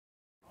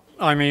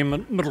I'm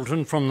Ian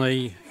Middleton from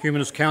the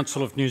Humanist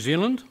Council of New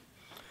Zealand.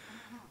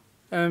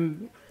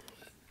 In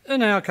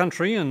our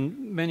country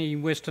and many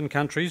Western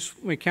countries,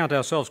 we count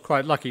ourselves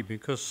quite lucky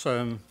because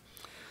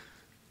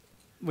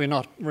we're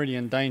not really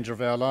in danger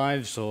of our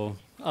lives or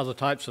other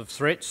types of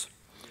threats.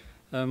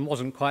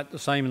 Wasn't quite the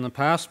same in the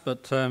past,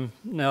 but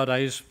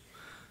nowadays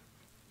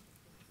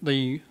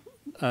the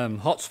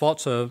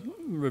hotspots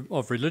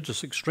of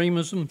religious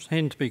extremism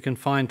tend to be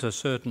confined to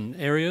certain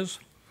areas.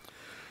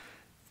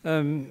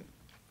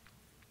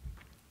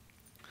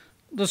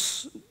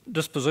 This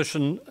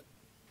disposition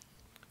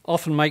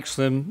often makes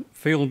them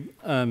feel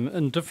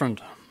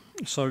indifferent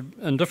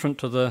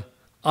to the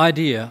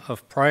idea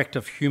of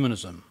proactive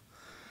humanism.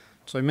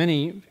 So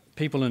many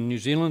people in New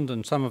Zealand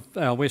and some of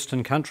our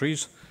Western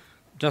countries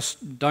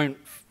just don't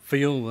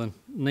feel the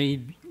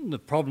need, the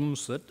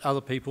problems that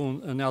other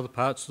people in other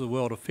parts of the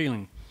world are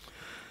feeling.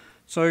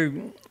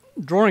 So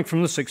drawing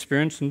from this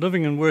experience and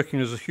living and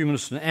working as a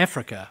humanist in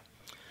Africa,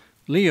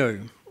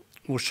 Leo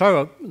will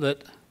show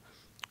that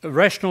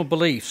irrational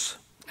beliefs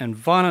and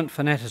violent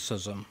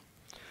fanaticism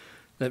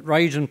that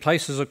rage in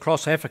places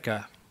across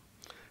Africa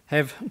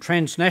have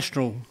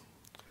transnational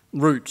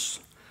roots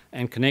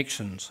and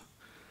connections.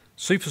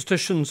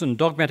 Superstitions and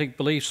dogmatic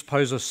beliefs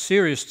pose a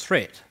serious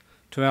threat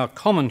to our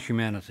common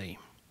humanity.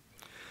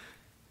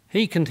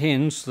 He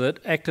contends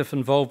that active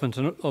involvement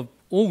of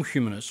all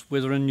humanists,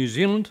 whether in New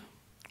Zealand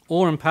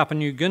or in Papua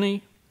New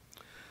Guinea,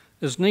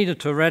 is needed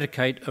to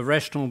eradicate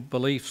irrational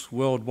beliefs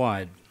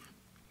worldwide.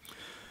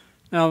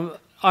 Now,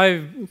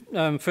 I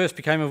first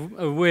became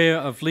aware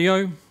of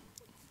Leo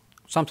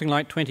something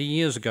like 20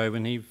 years ago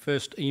when he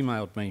first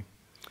emailed me.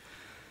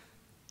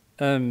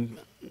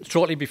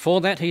 Shortly before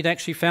that, he'd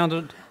actually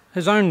founded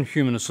his own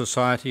humanist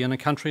society in a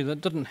country that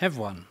didn't have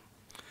one,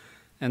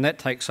 and that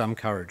takes some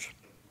courage.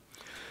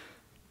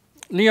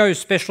 Leo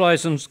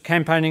specialised in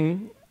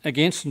campaigning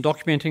against and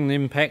documenting the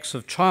impacts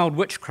of child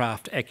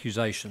witchcraft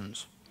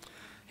accusations.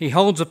 He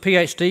holds a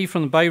PhD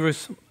from the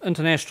Beirut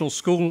International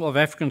School of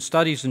African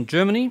Studies in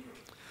Germany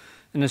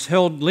and has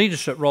held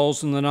leadership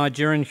roles in the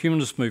Nigerian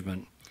humanist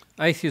movement,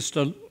 Atheist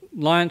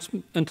Alliance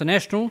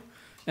International,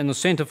 and the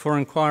Centre for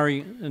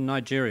Inquiry in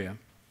Nigeria.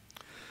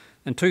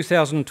 In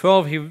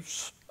 2012, he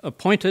was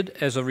appointed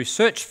as a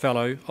research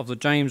fellow of the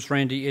James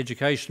Randi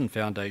Education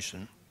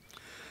Foundation,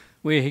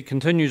 where he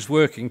continues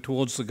working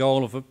towards the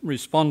goal of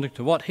responding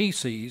to what he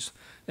sees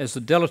as the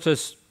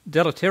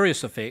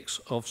deleterious effects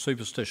of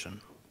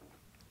superstition,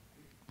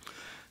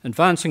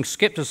 advancing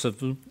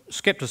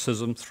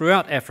skepticism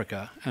throughout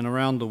Africa and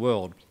around the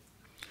world.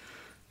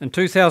 In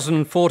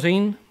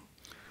 2014,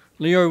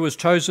 Leo was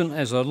chosen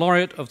as a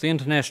laureate of the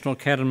International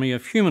Academy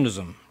of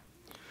Humanism,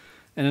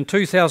 and in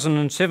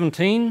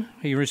 2017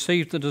 he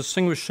received the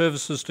Distinguished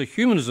Services to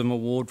Humanism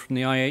Award from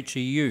the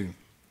IHEU.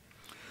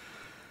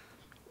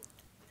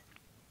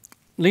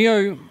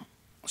 Leo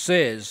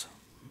says,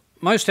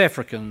 most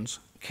Africans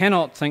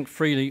cannot think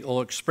freely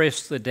or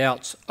express their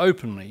doubts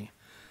openly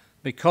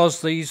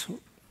because these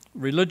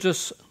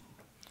religious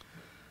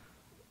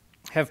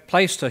have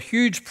placed a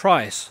huge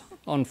price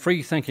on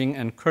free thinking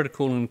and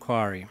critical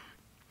inquiry.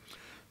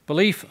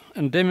 Belief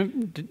in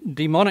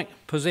demonic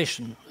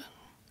possession,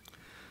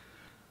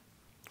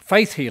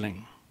 faith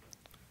healing,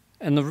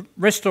 and the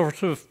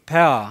restorative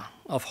power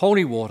of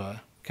holy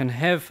water can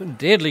have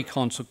deadly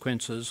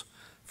consequences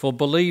for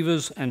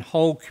believers and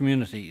whole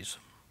communities.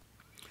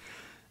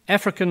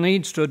 Africa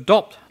needs to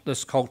adopt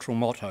this cultural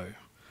motto: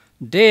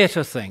 dare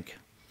to think,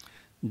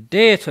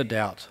 dare to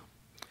doubt,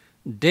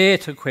 dare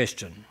to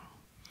question.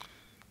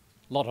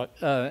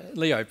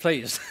 Leo,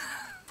 please.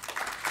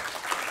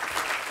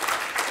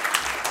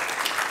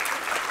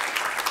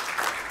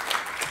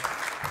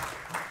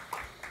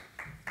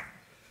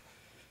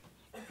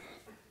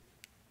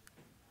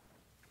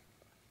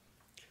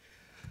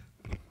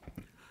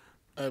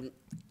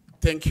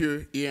 Thank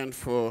you, Ian,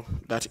 for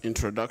that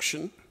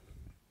introduction.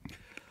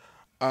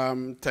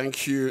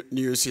 Thank you,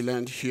 New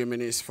Zealand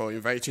Humanists, for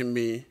inviting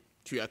me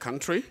to your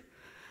country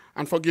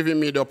and for giving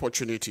me the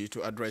opportunity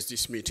to address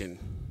this meeting.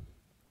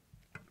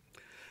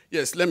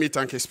 Yes, let me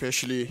thank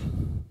especially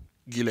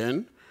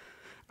Gillian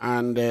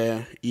and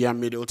Ian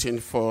Middleton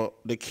for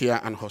the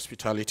care and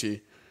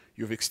hospitality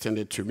you've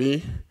extended to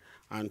me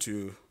and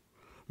to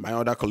my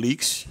other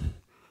colleagues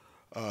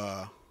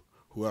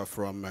who are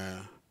from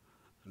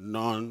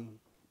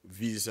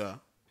non-visa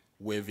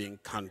waiving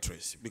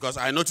countries. Because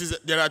I noticed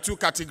that there are two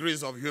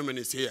categories of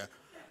humanists here.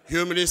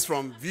 Humanists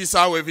from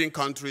visa waiving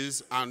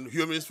countries and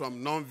humanists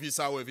from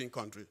non-visa waiving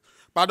countries.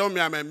 Pardon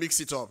me, I may mix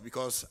it up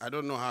because I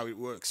don't know how it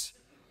works.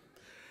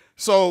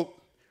 So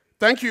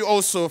thank you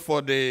also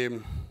for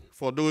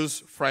those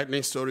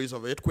frightening stories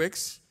of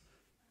earthquakes.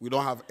 We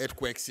don't have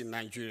earthquakes in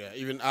Nigeria.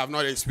 Even I have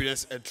not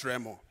experienced a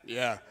tremor.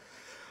 Yeah.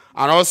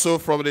 And also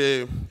from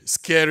the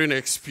scaring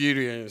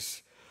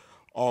experience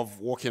of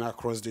walking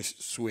across this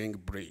swing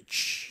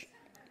bridge.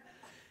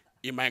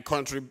 In my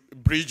country,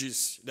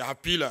 bridges, they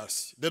have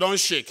pillars. They don't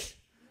shake.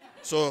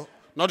 So,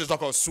 not to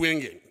talk of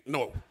swinging,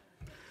 no.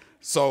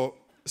 So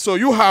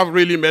you have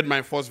really made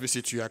my first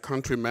visit to your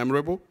country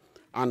memorable.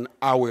 and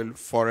I will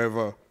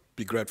forever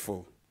be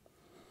grateful.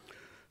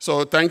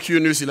 So thank you,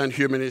 New Zealand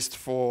Humanists,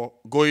 for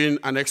going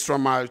an extra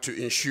mile to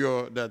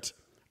ensure that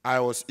I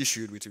was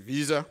issued with a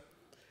visa.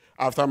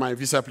 After my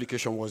visa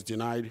application was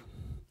denied,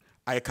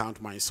 I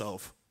count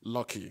myself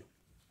lucky.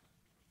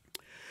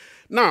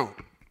 Now,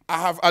 I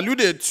have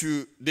alluded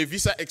to the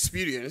visa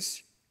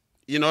experience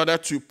in order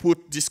to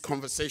put this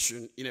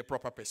conversation in a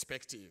proper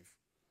perspective.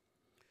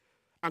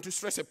 And to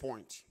stress a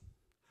point,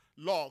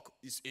 luck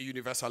is a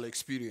universal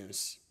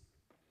experience.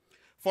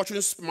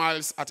 Fortune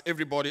smiles at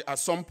everybody at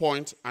some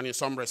point, and in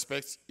some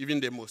respects, even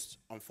the most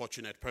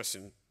unfortunate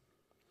person.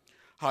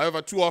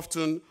 However, too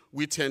often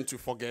we tend to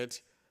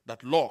forget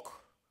that luck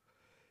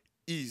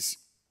is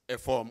a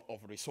form of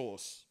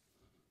resource.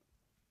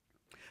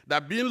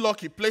 That being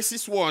lucky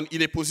places one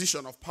in a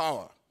position of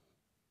power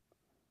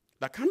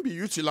that can be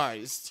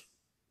utilized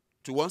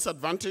to one's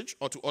advantage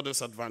or to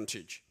others'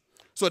 advantage.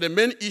 So the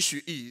main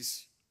issue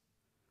is,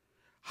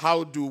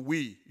 how do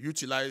we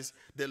utilize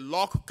the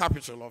luck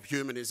capital of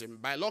humanism?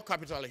 By luck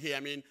capital here, I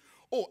mean,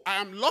 oh, I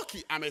am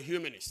lucky I'm a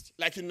humanist.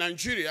 Like in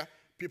Nigeria,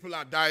 people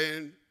are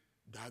dying,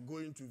 they're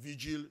going to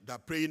vigil, they're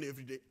praying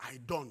every day. I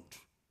don't.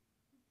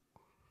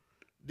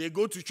 They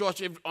go to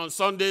church on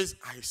Sundays,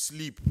 I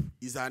sleep.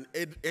 It's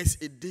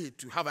a day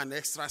to have an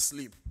extra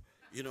sleep,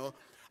 you know.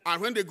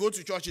 And when they go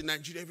to church in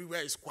Nigeria,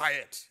 everywhere is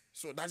quiet.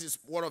 So that is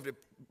one of the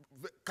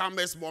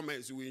calmest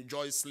moments we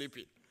enjoy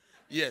sleeping.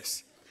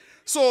 Yes.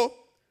 So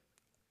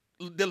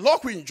the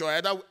luck we enjoy,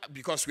 either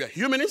because we are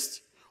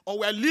humanists or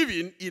we are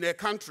living in a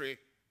country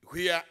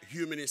where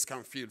humanists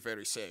can feel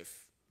very safe.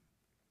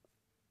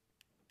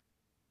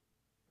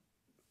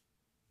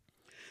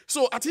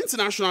 So at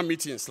international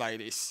meetings like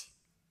this,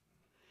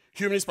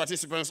 humanist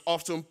participants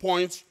often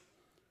point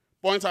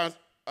out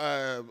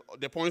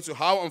to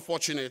how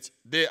unfortunate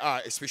they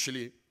are,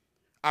 especially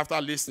after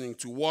listening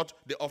to what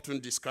they often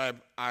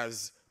describe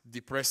as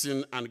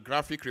depressing and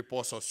graphic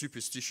reports of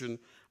superstition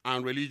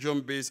and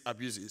religion-based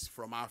abuses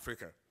from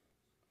Africa.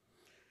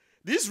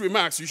 These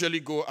remarks usually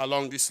go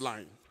along this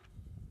line.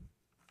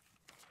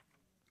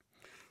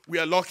 We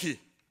are lucky.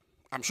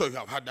 I'm sure you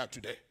have heard that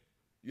today.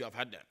 You have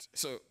heard that.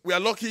 So we are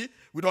lucky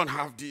we don't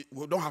have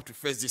to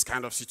face this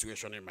kind of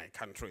situation in my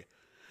country.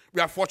 We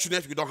are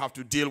fortunate we don't have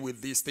to deal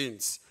with these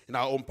things in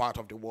our own part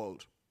of the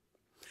world.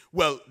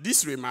 Well,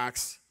 these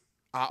remarks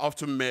are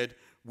often made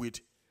with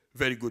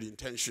very good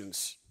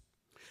intentions.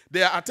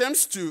 They are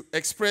attempts to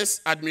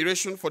express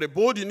admiration for the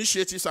bold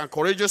initiatives and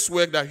courageous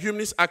work that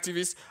humanist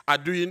activists are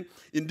doing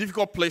in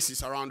difficult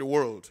places around the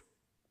world.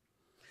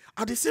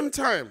 At the same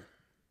time,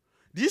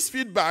 these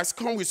feedbacks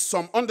come with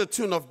some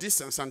undertone of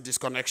distance and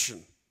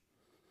disconnection.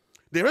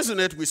 They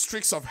resonate with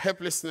streaks of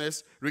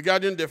helplessness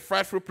regarding the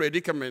frightful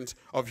predicament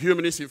of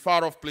humanists in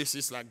far-off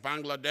places like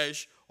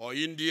Bangladesh or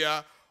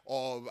India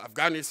or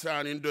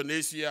Afghanistan,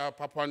 Indonesia,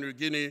 Papua New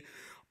Guinea,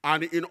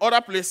 and in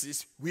other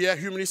places where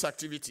humanist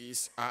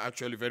activities are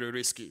actually very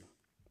risky.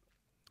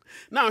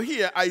 Now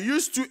here, I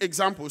use two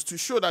examples to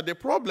show that the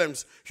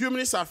problems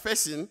humanists are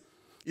facing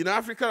in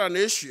Africa and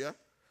Asia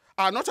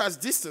are not as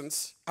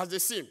distant as they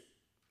seem.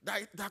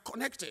 They're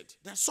connected.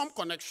 There's some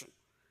connection.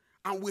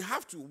 And we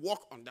have to work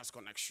on that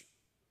connection.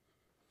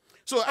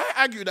 So I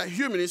argue that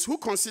humanists who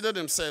consider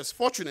themselves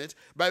fortunate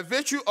by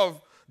virtue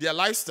of their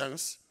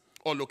lifestyles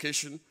or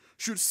location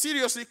should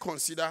seriously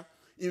consider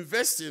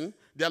investing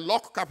their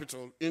luck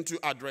capital into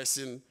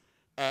addressing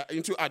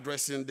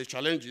the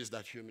challenges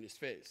that humanists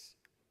face.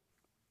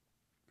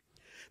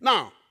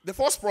 Now, the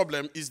first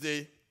problem is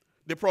the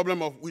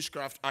problem of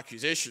witchcraft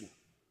accusation.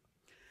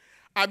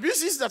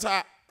 Abuses that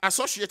are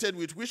associated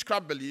with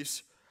witchcraft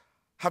beliefs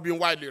have been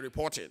widely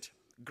reported.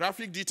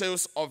 Graphic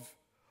details of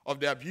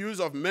the abuse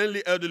of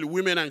mainly elderly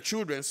women and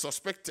children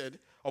suspected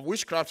of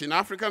witchcraft in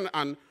African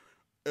and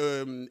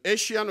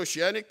Asian,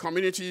 Oceanic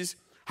communities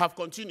have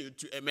continued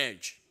to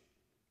emerge.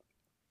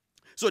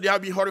 So there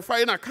have been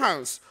horrifying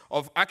accounts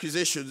of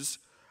accusations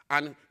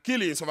and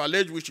killings of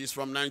alleged witches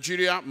from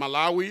Nigeria,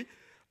 Malawi,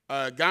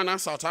 Ghana,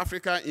 South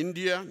Africa,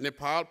 India,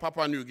 Nepal,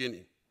 Papua New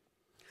Guinea.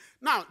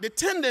 Now, the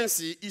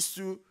tendency is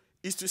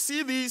to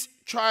see these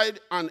child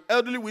and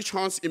elderly witch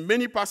hunts in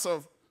many parts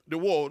of the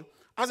world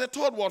as a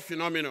third world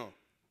phenomenon,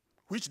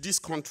 which these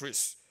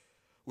countries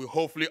will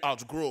hopefully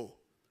outgrow.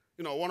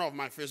 You know, one of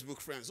my Facebook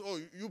friends, oh,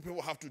 you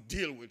people have to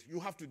deal with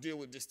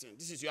this thing.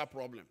 This is your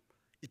problem.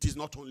 It is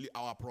not only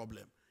our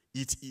problem.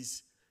 It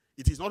is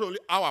not only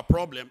our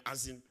problem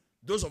as in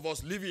those of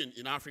us living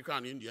in Africa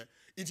and India.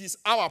 It is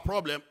our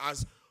problem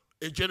as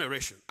a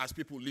generation, as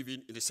people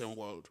living in the same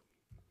world.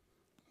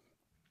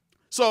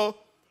 So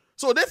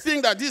they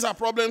think that these are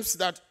problems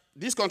that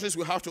these countries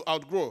will have to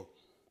outgrow.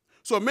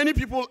 So many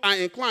people are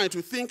inclined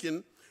to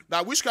thinking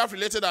that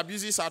witchcraft-related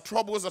abuses are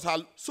troubles that are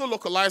so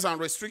localized and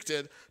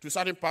restricted to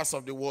certain parts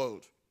of the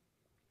world.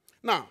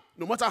 Now,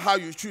 no matter how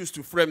you choose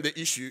to frame the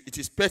issue, it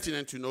is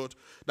pertinent to note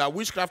that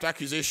witchcraft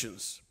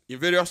accusations in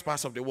various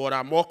parts of the world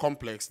are more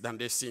complex than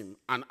they seem,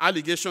 and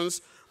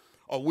allegations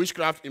of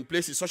witchcraft in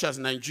places such as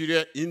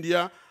Nigeria,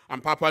 India,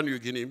 and Papua New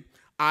Guinea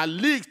are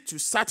linked to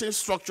certain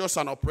structures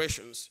and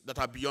operations that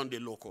are beyond the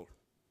local.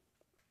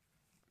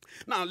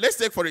 Now, let's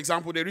take, for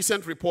example, the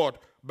recent report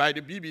by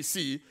the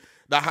BBC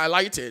that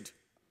highlighted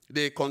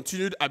the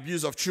continued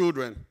abuse of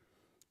children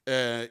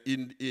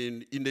in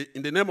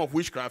the name of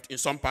witchcraft in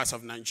some parts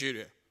of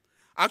Nigeria.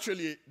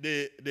 Actually,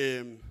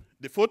 the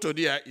photo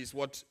there is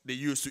what they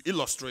use to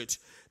illustrate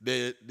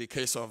the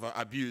case of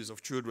abuse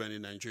of children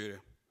in Nigeria.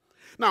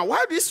 Now,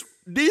 while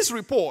this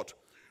report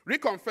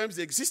reconfirms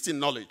the existing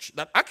knowledge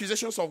that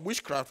accusations of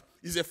witchcraft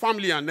is a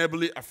family and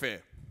neighborly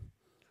affair,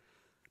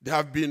 there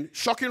have been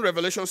shocking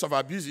revelations of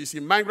abuses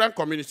in migrant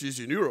communities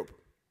in Europe.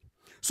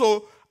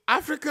 So,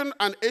 African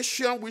and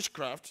Asian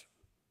witchcraft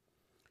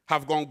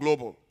have gone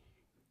global.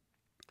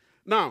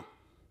 Now,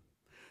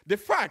 the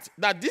fact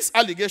that these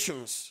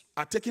allegations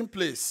are taking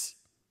place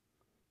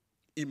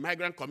in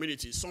migrant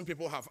communities, some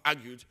people have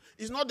argued,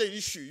 is not the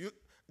issue.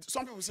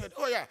 Some people said,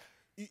 oh yeah,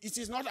 it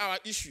is not our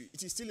issue.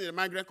 It is still in the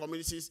migrant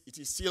communities. It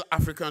is still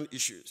African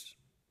issues.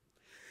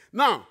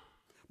 Now,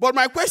 but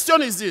my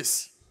question is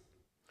this.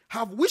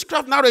 Have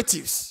witchcraft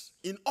narratives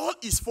in all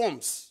its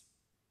forms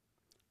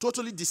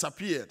totally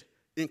disappeared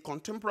in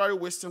contemporary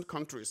Western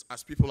countries,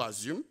 as people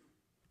assume?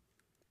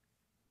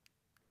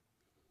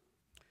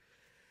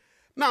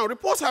 Now,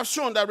 reports have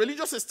shown that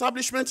religious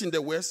establishments in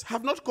the West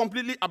have not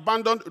completely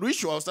abandoned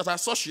rituals that are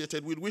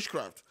associated with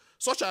witchcraft,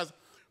 such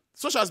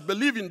as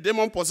belief in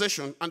demon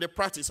possession and the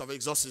practice of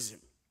exorcism.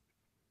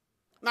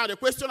 Now, the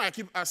question I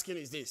keep asking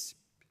is this.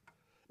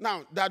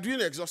 Now, they are doing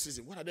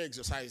exorcism. What are they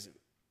exorcising?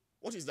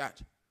 What is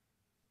that?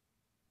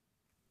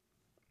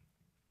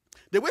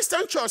 The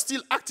Western church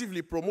still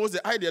actively promotes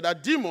the idea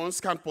that demons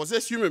can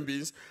possess human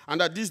beings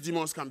and that these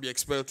demons can be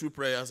expelled through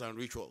prayers and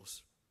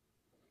rituals.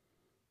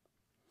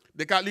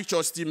 The Catholic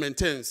Church still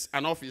maintains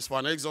an office for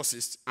an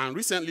exorcist, and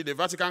recently the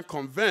Vatican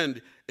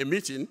convened a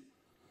meeting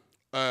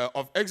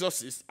of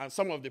exorcists, and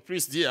some of the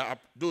priests there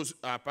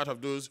are part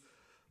of those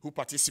who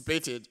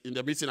participated in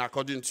the meeting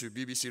according to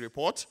BBC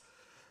report.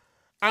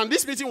 And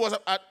this meeting was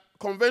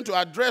convened to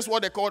address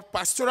what they called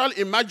pastoral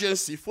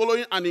emergency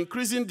following an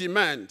increasing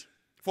demand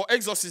for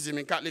exorcism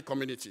in Catholic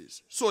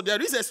communities. So there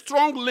is a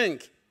strong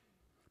link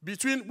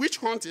between witch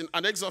hunting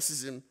and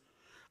exorcism,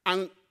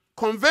 and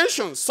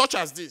conventions such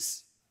as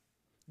this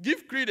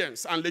give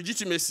credence and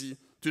legitimacy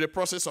to the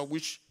process of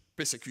witch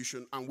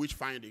persecution and witch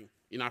finding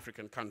in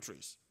African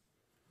countries.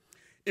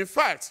 In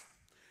fact,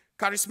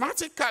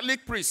 charismatic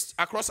Catholic priests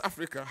across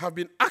Africa have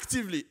been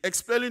actively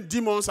expelling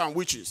demons and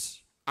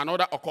witches and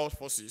other occult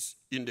forces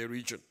in the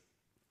region.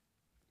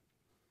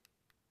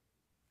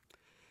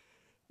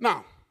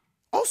 Now,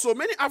 also,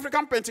 many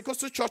African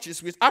Pentecostal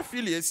churches with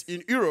affiliates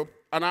in Europe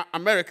and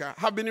America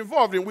have been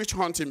involved in witch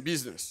hunting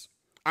business.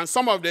 And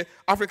some of the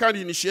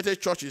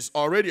African-initiated churches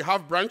already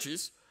have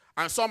branches,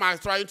 and some are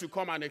trying to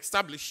come and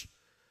establish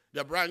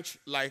the branch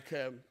like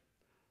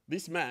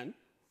this man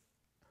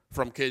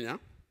from Kenya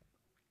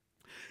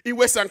in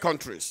Western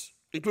countries,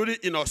 including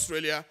in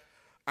Australia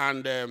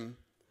and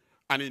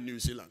in New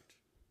Zealand.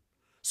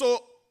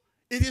 So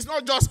it is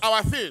not just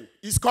our thing,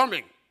 it's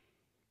coming.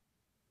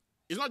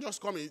 It's not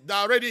just coming, they're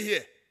already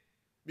here.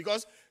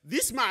 Because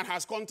this man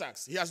has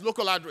contacts, he has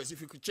local address. If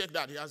you could check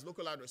that, he has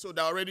local address. So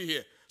they're already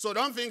here. So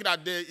don't think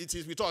that it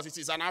is with us, it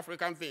is an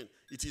African thing.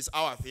 It is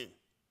our thing.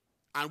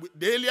 And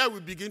the earlier we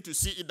begin to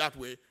see it that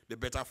way, the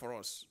better for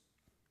us.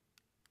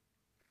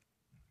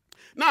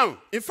 Now,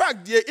 in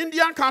fact, the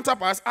Indian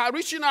counterparts are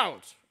reaching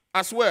out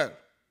as well,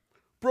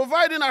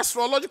 providing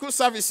astrological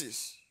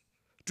services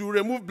to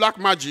remove black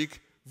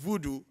magic,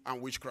 voodoo,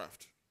 and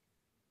witchcraft.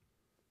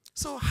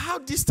 So how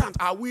distant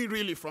are we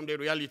really from the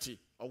reality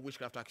of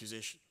witchcraft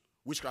accusation,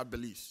 witchcraft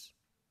beliefs?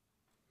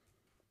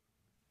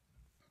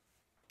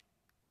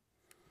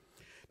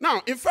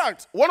 Now, in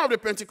fact, one of the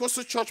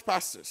Pentecostal church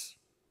pastors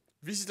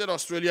visited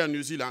Australia and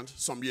New Zealand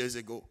some years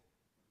ago.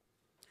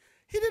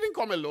 He didn't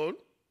come alone.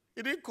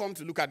 He didn't come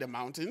to look at the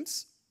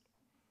mountains,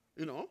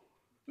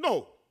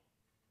 No.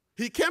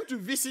 He came to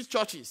visit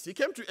churches. He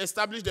came to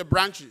establish the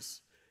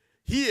branches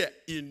here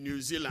in New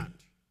Zealand.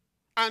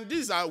 And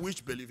these are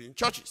witch-believing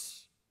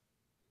churches.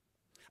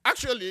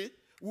 Actually,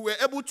 we were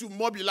able to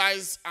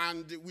mobilize,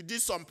 and we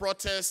did some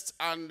protests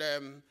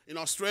in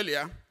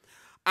Australia.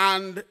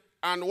 And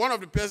one of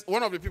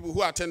the people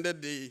who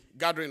attended the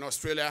gathering in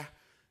Australia,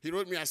 he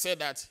wrote me and said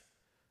that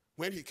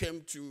when he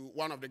came to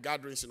one of the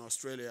gatherings in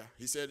Australia,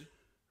 he said,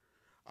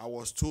 I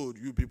was told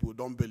you people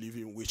don't believe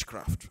in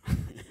witchcraft.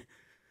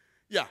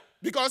 Yeah,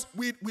 because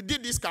we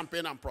did this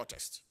campaign and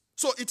protest.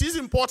 So it is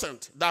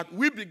important that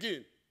we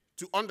begin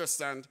to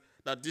understand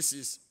that this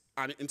is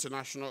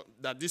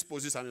this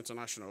poses an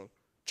international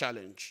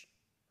challenge.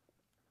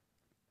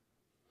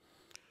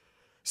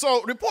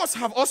 So reports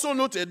have also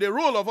noted the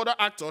role of other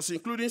actors,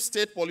 including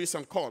state police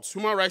and courts,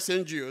 human rights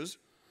NGOs,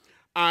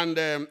 and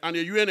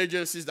the UN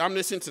agencies, the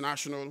Amnesty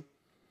International,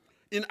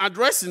 in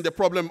addressing the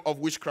problem of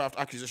witchcraft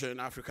accusation in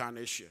Africa and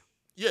Asia.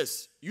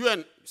 Yes,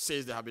 UN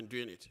says they have been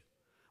doing it,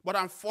 but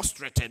I'm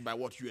frustrated by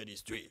what UN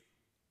is doing.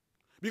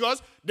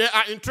 Because they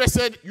are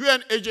interested,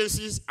 UN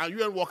agencies and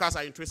UN workers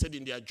are interested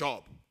in their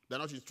job. They're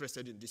not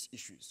interested in these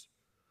issues.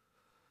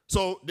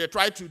 So they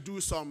try to do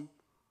some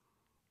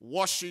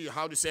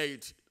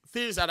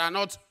things that are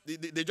not,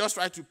 they just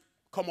try to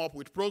come up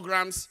with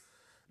programs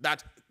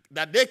that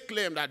they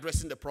claim are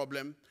addressing the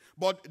problem,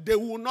 but they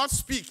will not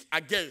speak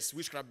against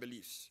witchcraft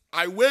beliefs.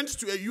 I went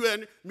to a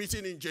UN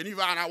meeting in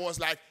Geneva and I was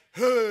like,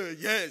 hey,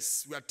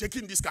 yes, we are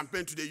taking this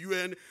campaign to the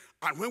UN,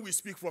 and when we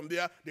speak from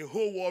there, the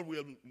whole world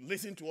will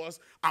listen to us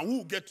and we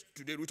will get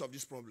to the root of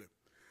this problem.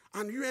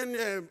 And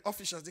UN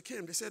officials, they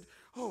came, they said,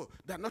 oh,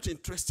 they're not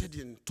interested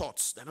in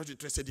thoughts, they're not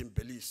interested in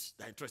beliefs,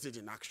 they're interested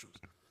in actions.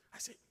 I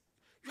said,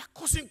 you are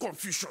causing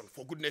confusion,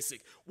 for goodness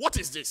sake. What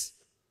is this?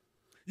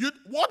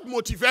 What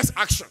motivates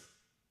action?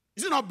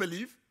 Is it not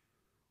belief?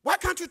 Why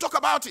can't you talk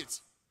about it?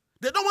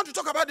 They don't want to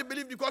talk about the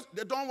belief because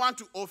they don't want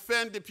to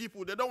offend the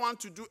people. They don't want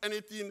to do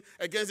anything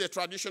against their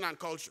tradition and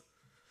culture.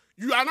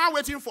 You are now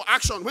waiting for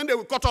action. When they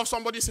will cut off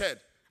somebody's head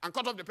and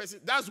cut off the person,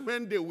 that's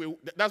when they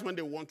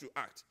want to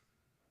act.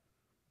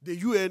 The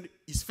UN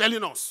is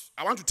failing us.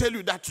 I want to tell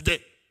you that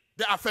today.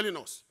 They are failing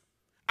us.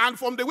 And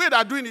from the way they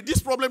are doing it,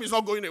 this problem is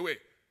not going away.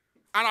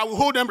 And I will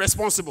hold them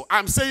responsible.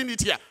 I'm saying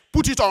it here.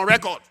 Put it on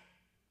record.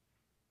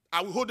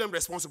 I will hold them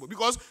responsible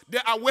because they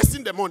are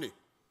wasting the money.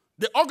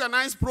 They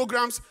organize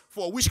programs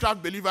for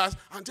witchcraft believers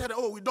and tell them,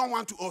 oh, we don't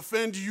want to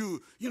offend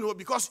you,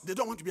 because they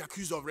don't want to be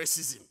accused of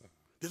racism.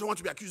 They don't want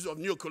to be accused of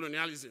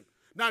neocolonialism.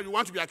 Now you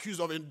want to be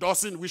accused of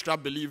endorsing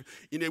witchcraft belief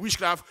in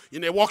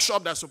a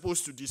workshop that's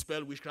supposed to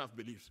dispel witchcraft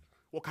beliefs.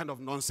 What kind of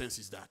nonsense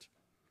is that?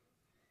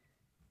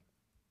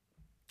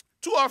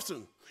 Too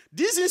often,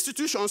 these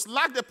institutions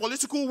lack the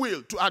political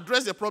will to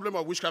address the problem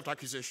of witchcraft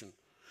accusation.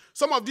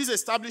 Some of these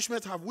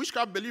establishments have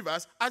witchcraft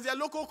believers as their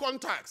local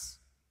contacts.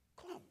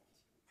 Come on.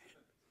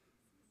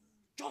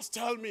 Just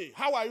tell me,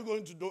 how are you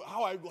going to do,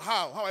 how are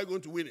you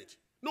going to win it?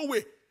 No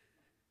way.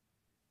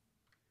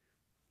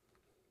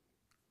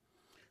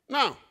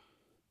 Now,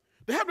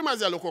 they have them as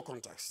their local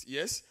contacts,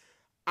 yes.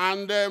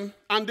 And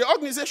the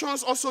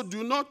organizations also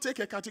do not take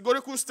a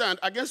categorical stand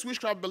against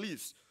witchcraft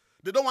beliefs.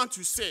 They don't want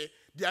to say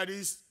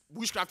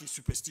witchcraft is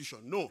superstition.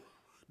 No.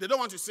 They don't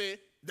want to say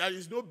there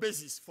is no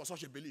basis for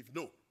such a belief.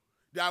 No.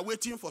 They are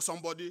waiting for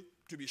somebody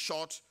to be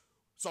shot,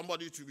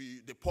 somebody to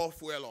be the pour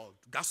fuel or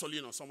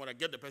gasoline or somebody,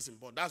 get the person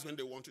born. That's when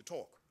they want to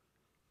talk.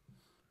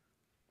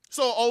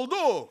 So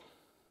although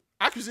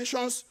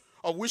accusations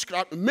of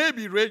witchcraft may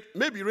be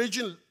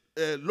raging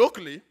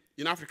locally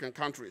in African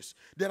countries,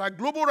 there are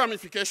global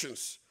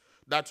ramifications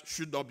that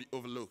should not be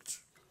overlooked.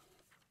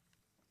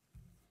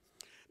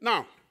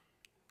 Now,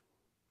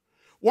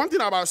 one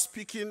thing about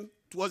speaking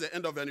towards the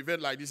end of an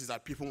event like this is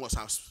that people must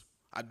have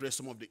addressed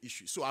some of the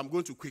issues. So I'm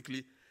going to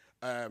quickly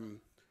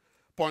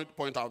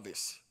point out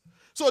this.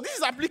 So this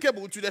is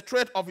applicable to the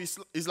threat of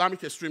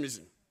Islamic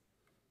extremism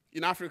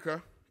in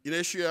Africa, in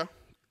Asia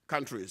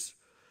countries.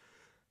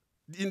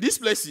 In these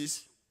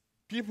places,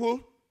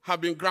 people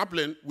have been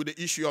grappling with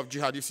the issue of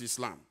jihadist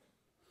Islam.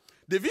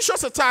 The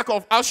vicious attack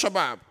of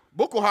Al-Shabaab,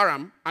 Boko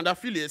Haram, and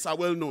affiliates are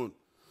well known.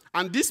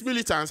 And these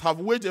militants have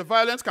waged a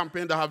violent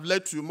campaign that have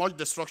led to much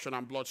destruction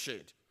and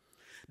bloodshed.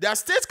 Their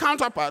state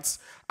counterparts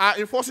are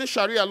enforcing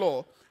Sharia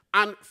law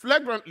and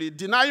flagrantly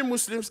denying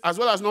Muslims as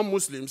well as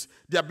non-Muslims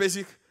their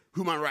basic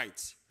human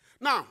rights.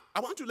 Now, I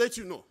want to let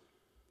you know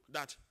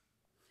that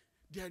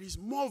there is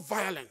more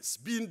violence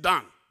being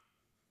done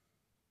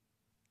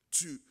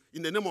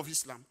in the name of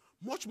Islam,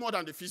 much more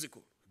than the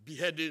physical.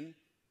 Beheading,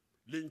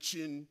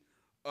 lynching,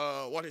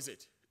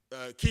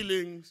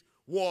 killings,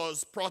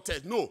 wars,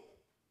 protests. No.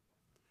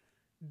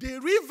 The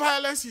real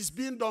violence is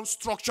being done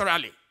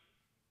structurally.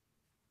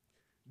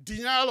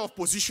 Denial of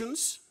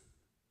positions,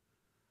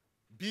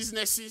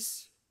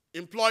 businesses,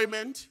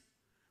 employment.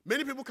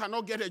 Many people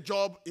cannot get a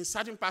job in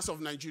certain parts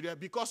of Nigeria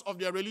because of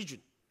their religion.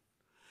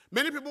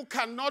 Many people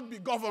cannot be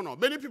governor.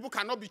 Many people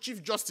cannot be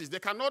chief justice. They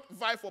cannot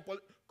vie for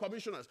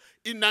commissioners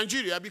in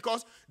Nigeria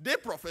because they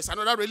profess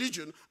another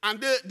religion and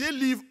they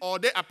live or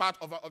they are part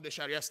of the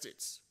Sharia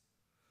states.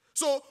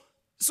 So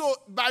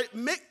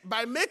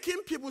by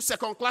making people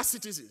second-class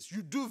citizens,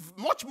 you do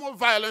much more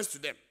violence to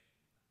them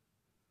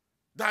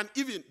than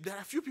there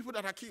are few people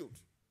that are killed.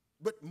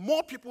 But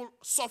more people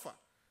suffer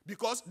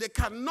because they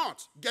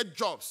cannot get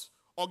jobs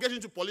or get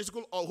into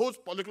political or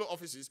hold political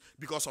offices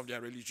because of their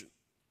religion.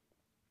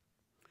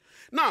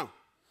 Now,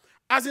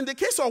 as in the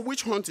case of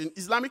witch hunting,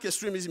 Islamic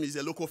extremism is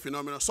a local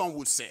phenomenon, some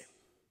would say.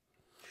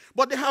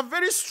 But they have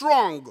very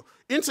strong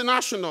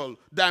international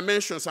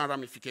dimensions and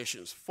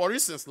ramifications. For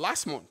instance,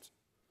 last month,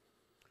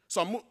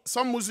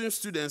 some Muslim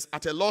students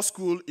at a law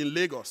school in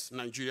Lagos,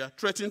 Nigeria,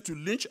 threatened to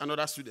lynch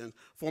another student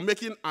for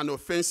making an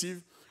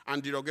offensive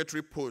and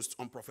derogatory post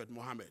on Prophet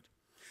Muhammad.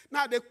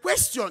 Now, the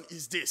question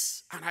is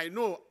this, and I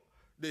know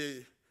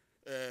the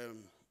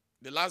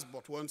last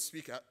but one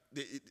speaker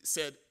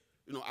said,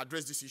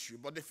 address this issue,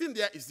 but the thing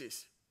there is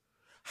this.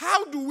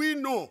 How do we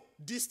know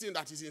this thing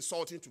that is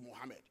insulting to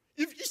Muhammad?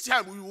 If each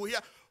time we will hear,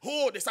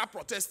 they start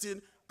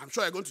protesting, I'm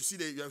sure you're going to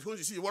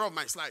see one of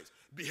my slides,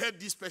 behead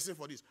this person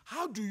for this.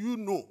 How do you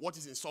know what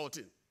is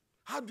insulting?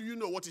 How do you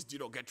know what is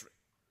derogatory?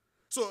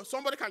 So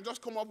somebody can just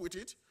come up with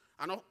it,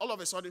 and all of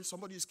a sudden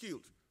somebody is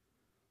killed.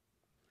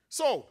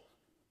 So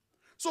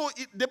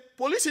the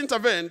police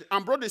intervened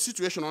and brought the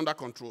situation under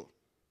control.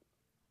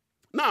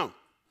 Now,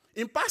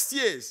 in past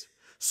years,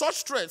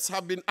 such threats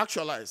have been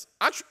actualized.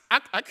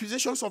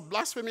 Accusations of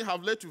blasphemy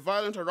have led to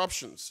violent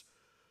eruptions.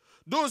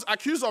 Those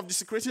accused of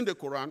desecrating the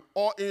Quran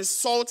or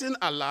insulting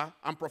Allah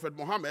and Prophet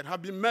Muhammad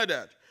have been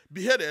murdered,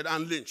 beheaded,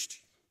 and lynched.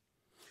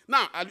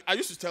 Now, I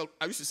used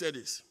to say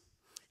this.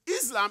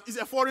 Islam is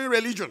a foreign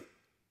religion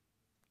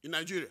in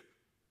Nigeria.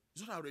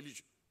 It's not our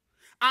religion.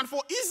 And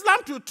for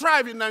Islam to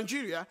thrive in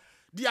Nigeria,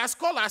 their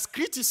scholars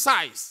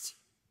criticized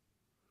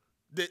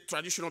the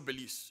traditional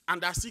beliefs,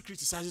 and are still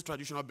criticizing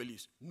traditional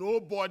beliefs.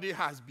 Nobody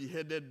has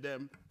beheaded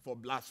them for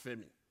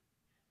blasphemy.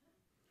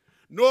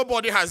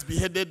 Nobody has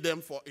beheaded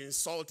them for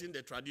insulting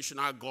the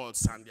traditional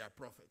gods and their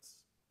prophets.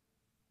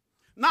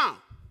 Now,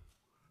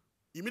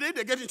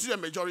 immediately they get into the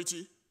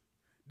majority,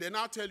 they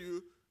now tell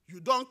you,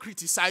 you don't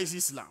criticize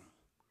Islam.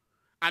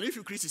 And if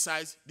you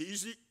criticize, they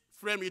usually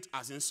frame it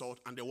as insult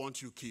and they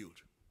want you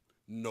killed.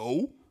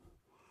 No.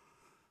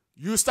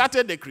 You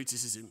started the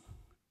criticism.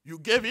 You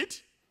gave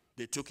it,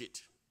 they took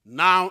it.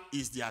 Now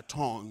is their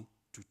turn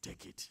to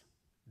take it.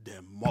 They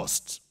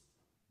must.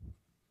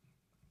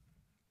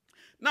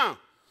 Now,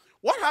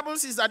 what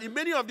happens is that in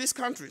many of these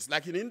countries,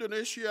 like in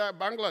Indonesia,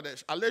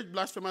 Bangladesh, alleged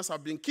blasphemers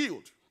have been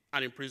killed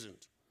and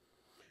imprisoned.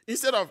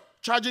 Instead of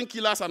charging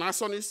killers and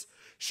arsonists,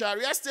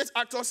 Sharia state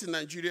actors in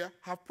Nigeria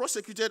have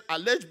prosecuted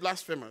alleged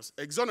blasphemers,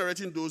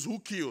 exonerating those who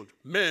killed,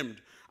 maimed,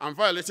 and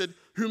violated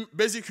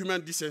basic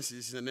human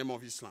decencies in the name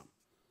of Islam.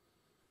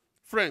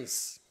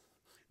 Friends,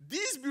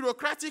 these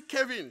bureaucratic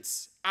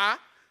cave-ins are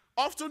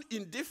often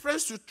indifferent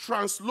to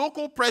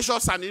translocal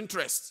pressures and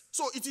interests.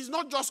 So it is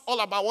not just all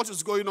about what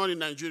is going on in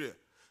Nigeria.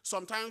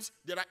 Sometimes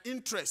there are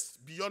interests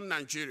beyond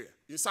Nigeria,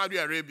 in Saudi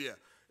Arabia,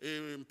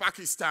 in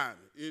Pakistan,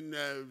 in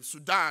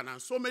Sudan,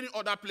 and so many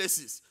other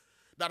places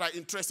that are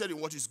interested in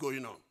what is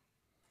going on.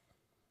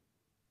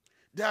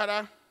 They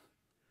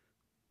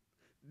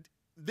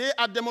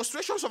are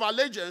demonstrations of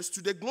allegiance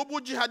to the global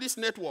jihadist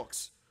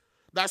networks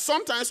that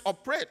sometimes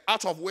operate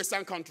out of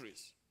Western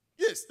countries.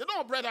 Yes, they don't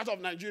operate out of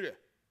Nigeria.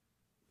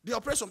 They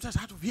operate sometimes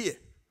out of here.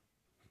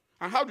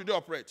 And how do they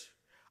operate?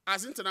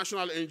 As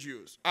international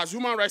NGOs, as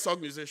human rights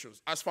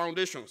organizations, as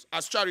foundations,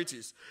 as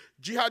charities,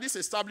 jihadist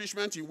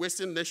establishments in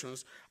Western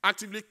nations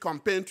actively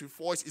campaign to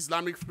force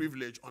Islamic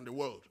privilege on the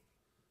world.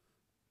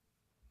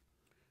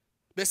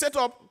 They set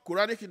up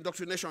Quranic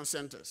indoctrination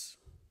centers.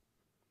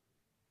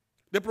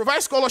 They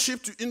provide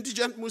scholarship to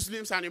indigent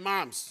Muslims and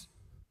imams.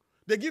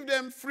 They give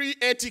them free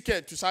air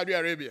ticket to Saudi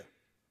Arabia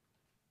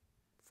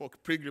for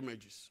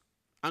pilgrimages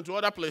and to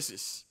other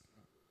places.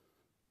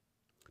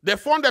 They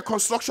fund the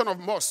construction of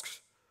mosques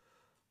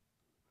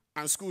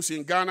and schools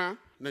in Ghana,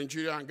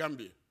 Nigeria, and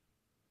Gambia.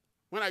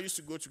 When I used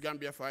to go to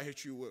Gambia for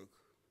IHU work,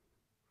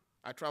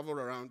 I traveled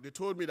around. They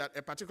told me that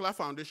a particular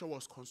foundation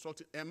was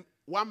constructing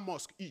one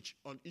mosque each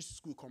on each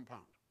school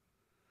compound.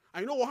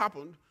 And you know what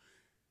happened?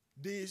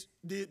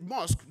 The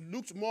mosque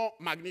looked more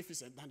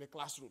magnificent than the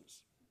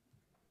classrooms.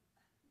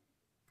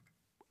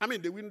 I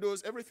mean, the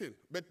windows, everything.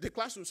 But the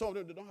classrooms, some of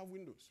them, they don't have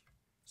windows.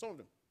 Some of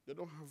them, they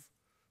don't have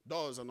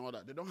doors and all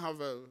that. They don't have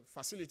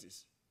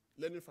facilities,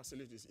 learning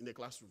facilities in the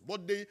classroom.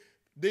 But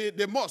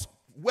the mosque,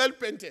 well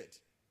painted.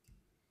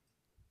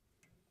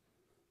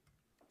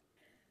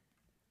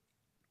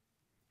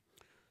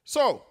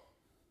 So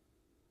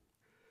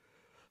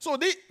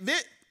the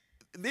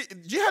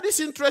jihadist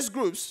interest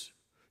groups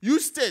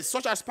use states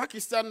such as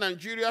Pakistan,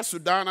 Nigeria,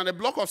 Sudan, and a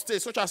block of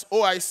states such as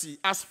OIC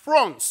as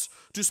fronts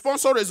to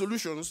sponsor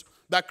resolutions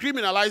that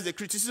criminalize the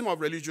criticism of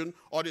religion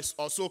or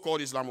so-called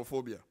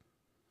Islamophobia.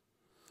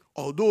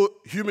 Although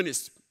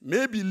humanists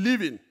may be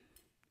living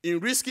in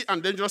risky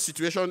and dangerous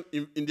situations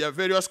in their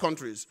various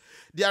countries,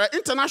 there are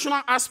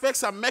international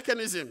aspects and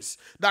mechanisms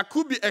that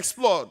could be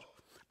explored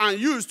and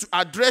used to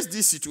address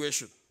this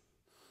situation.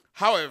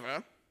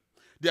 However,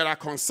 there are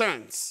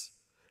concerns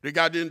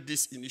regarding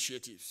these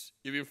initiatives,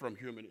 even from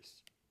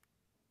humanists.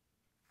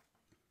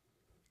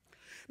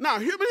 Now,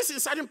 humanists in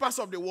certain parts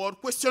of the world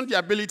question the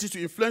ability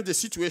to influence the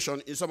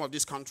situation in some of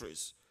these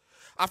countries.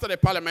 After the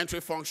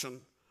parliamentary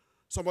function,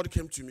 somebody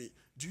came to me,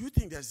 do you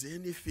think there's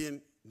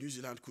anything New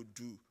Zealand could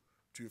do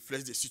to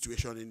influence the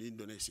situation in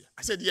Indonesia?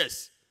 I said,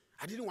 yes.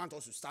 I didn't want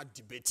us to start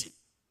debating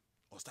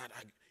or start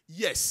arguing.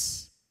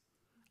 Yes.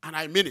 And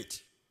I mean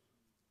it.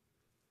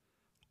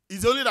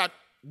 It's only that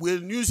will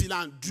New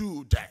Zealand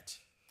do that?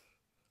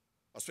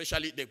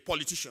 Especially the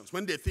politicians,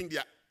 when they think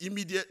their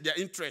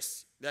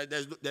interests,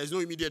 there's no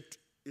immediate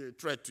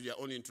threat to their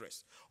own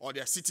interests, or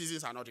their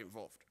citizens are not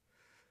involved.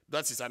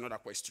 That is another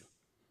question.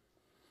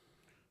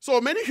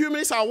 So many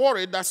humanists are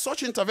worried that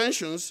such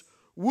interventions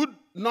would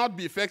not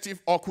be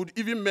effective or could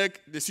even make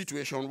the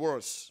situation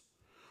worse.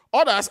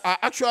 Others are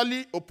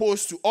actually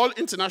opposed to all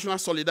international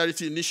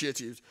solidarity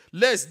initiatives,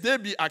 lest they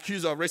be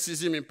accused of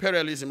racism,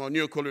 imperialism, or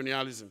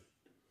neocolonialism.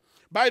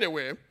 By the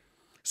way,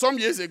 some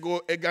years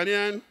ago, a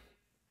Ghanaian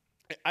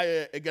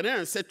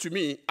said to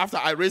me, after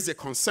I raised the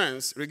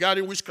concerns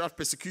regarding witchcraft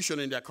persecution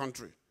in their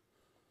country,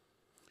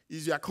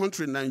 is your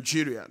country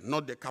Nigeria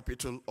not the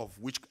capital of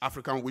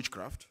African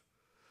witchcraft?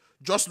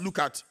 Just look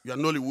at your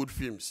Nollywood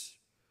films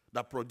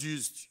that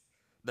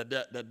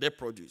they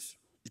produce.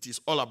 It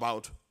is all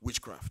about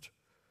witchcraft.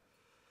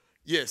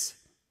 Yes.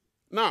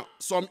 Now,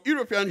 some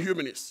European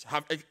humanists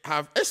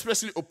have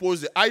expressly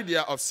opposed the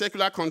idea of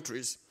secular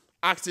countries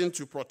acting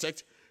to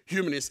protect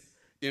humanists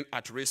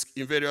at risk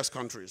in various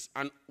countries.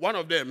 And one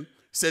of them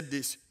said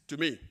this to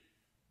me.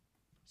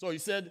 So he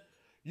said,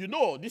 you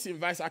know, this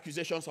invites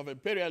accusations of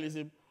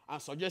imperialism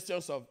and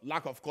suggestions of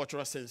lack of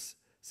cultural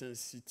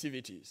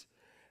sensitivities.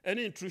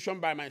 Any intrusion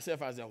by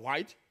myself as a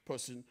white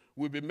person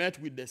will be met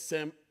with the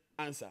same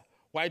answer: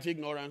 white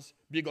ignorance,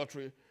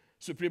 bigotry,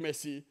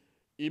 supremacy,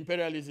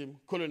 imperialism,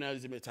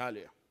 colonialism,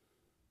 Italia.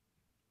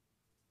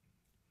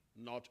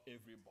 Not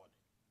everybody.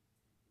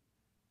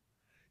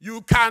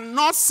 You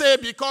cannot say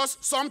because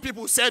some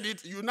people said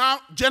it, you now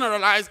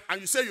generalize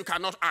and you say you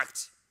cannot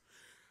act.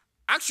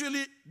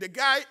 Actually, the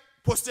guy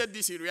posted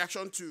this in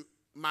reaction to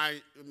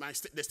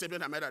the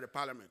statement I made at the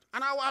parliament.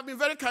 And I've been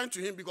very kind to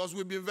him because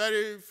we've been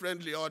very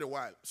friendly all the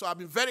while. So I've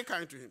been very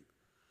kind to him.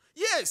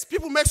 Yes,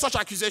 people make such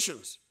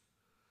accusations.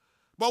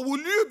 But will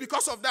you,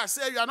 because of that,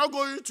 say you are not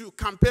going to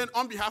campaign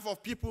on behalf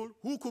of people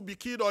who could be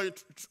killed or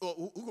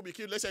who could be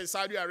killed, let's say in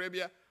Saudi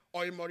Arabia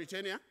or in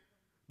Mauritania,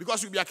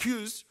 because you'll be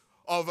accused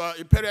of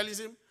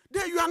imperialism?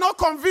 Then you are not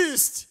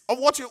convinced of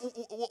what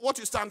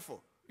you stand for.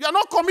 You are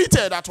not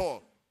committed at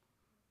all.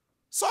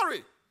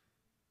 Sorry.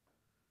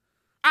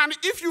 And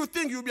if you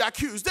think you'll be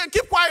accused, then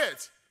keep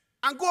quiet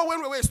and go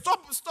away.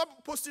 Stop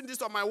posting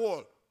this on my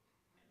wall.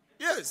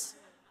 Yes.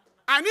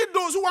 I need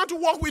those who want to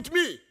work with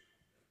me.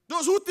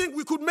 Those who think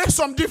we could make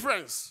some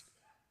difference.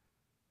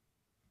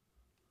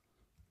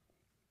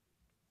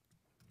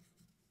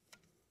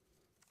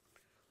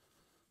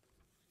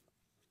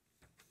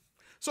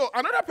 So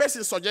another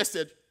person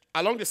suggested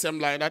along the same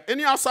line that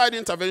any outside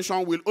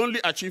intervention will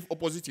only achieve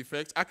opposite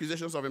effects.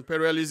 Accusations of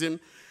imperialism.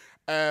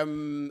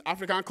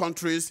 African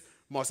countries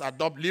must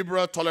adopt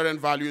liberal, tolerant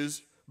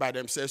values by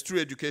themselves through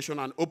education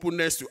and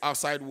openness to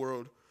outside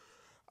world.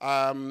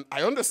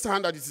 I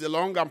understand that it is a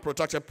long and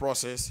protracted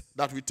process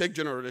that will take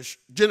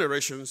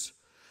generations,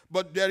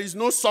 but there is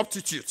no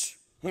substitute.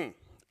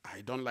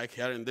 I don't like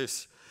hearing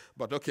this,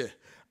 but okay.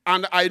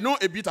 And I know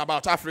a bit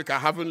about Africa,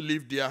 having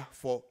lived there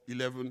for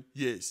 11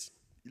 years.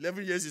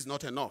 11 years is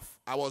not enough.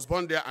 I was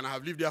born there and I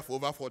have lived there for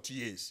over 40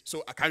 years.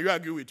 So can you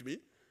agree with me?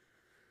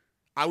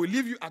 I will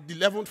leave you at the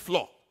 11th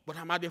floor, but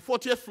I'm at the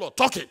 40th floor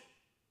talking.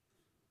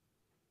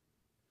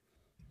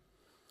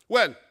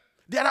 Well,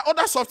 there are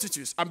other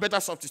substitutes and better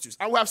substitutes.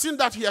 And we have seen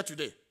that here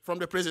today from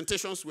the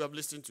presentations we have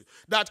listened to,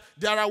 that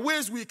there are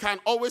ways we can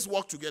always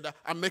work together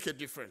and make a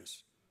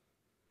difference.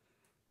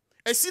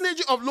 A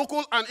synergy of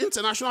local and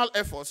international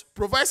efforts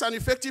provides an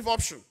effective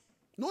option.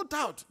 No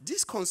doubt,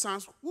 these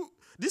concerns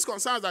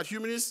that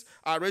humanists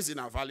are raising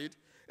are valid.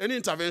 Any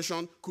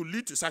intervention could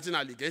lead to certain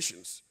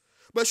allegations.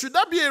 But should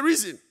that be a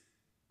reason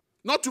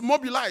not to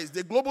mobilize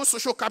the global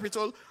social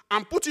capital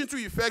and put into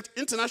effect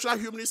international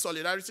humanist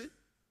solidarity?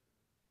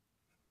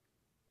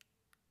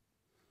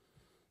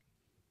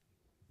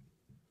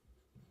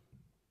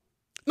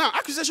 Now,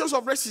 accusations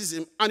of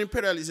racism and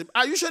imperialism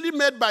are usually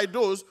made by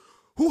those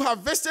who have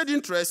vested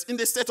interest in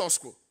the status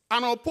quo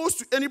and are opposed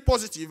to any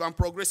positive and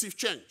progressive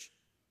change.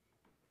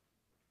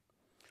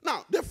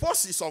 Now, the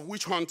forces of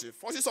witch hunting,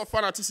 forces of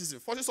fanaticism,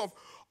 forces of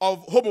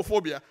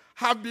homophobia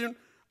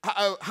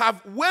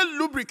have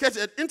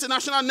well-lubricated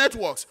international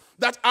networks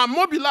that are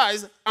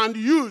mobilized and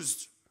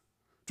used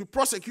to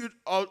prosecute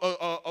or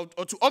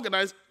to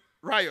organize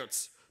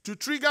riots, to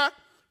trigger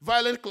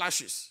violent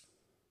clashes,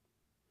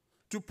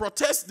 to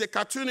protest the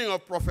cartooning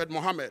of Prophet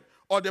Muhammad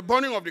or the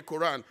burning of the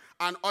Quran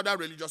and other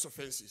religious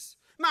offenses.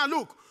 Now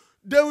look,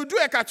 they will do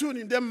a cartoon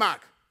in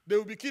Denmark. They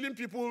will be killing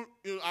people,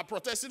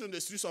 protesting in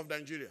the streets of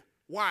Nigeria.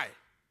 Why?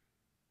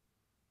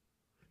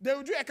 They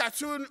will do a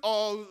cartoon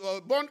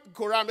or burn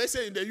Quran, let's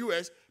say in the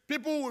US,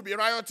 people will be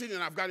rioting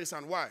in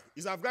Afghanistan. Why?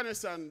 Is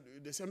Afghanistan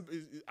the same?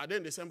 Are they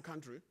in the same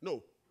country?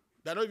 No.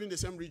 They're not even in the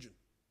same region.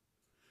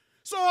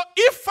 So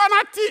if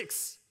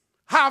fanatics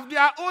have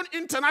their own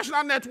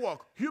international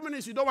network,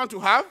 humanists you don't want to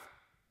have,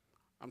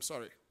 I'm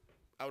sorry,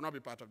 I will not be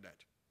part of that.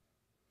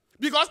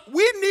 Because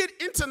we need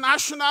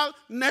international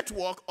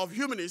network of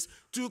humanists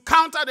to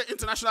counter the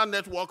international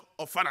network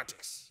of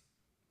fanatics.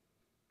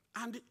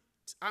 And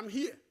I'm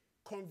here.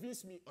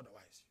 Convince me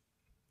otherwise.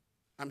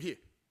 I'm here.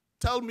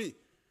 Tell me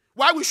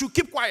why we should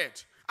keep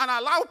quiet and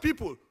allow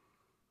people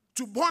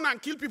to burn and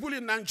kill people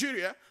in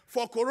Nigeria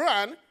for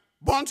Quran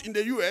burnt in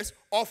the US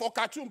or for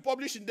cartoon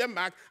published in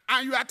Denmark,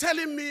 and you are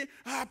telling me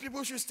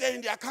people should stay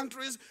in their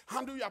countries,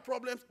 handle your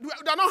problems.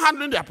 They're not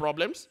handling their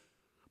problems.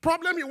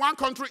 Problem in one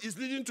country is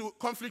leading to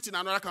conflict in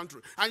another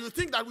country. And you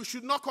think that we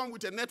should not come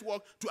with a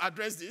network to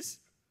address this?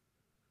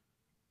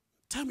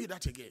 Tell me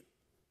that again.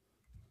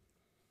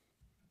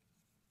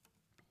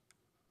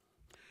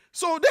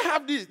 So they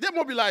have this, they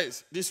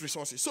mobilize these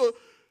resources. So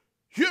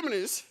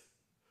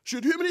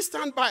should humanists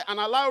stand by and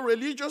allow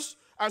religious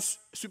and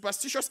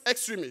superstitious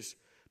extremists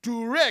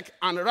to wreck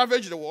and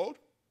ravage the world?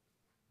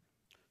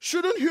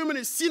 Shouldn't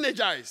humanists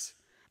synergize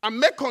and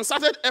make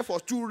concerted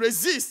efforts to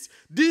resist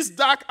these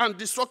dark and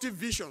destructive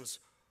visions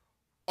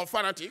of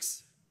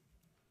fanatics?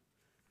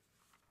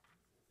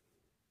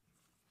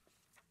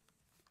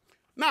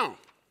 Now,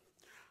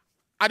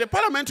 at the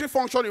parliamentary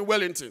function in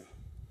Wellington,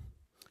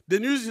 the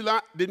New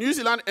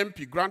Zealand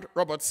MP Grant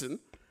Robertson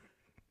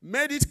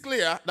made it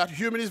clear that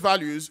humanist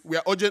values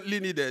were urgently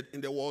needed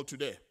in the world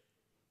today.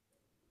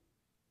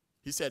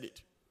 He said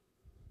it.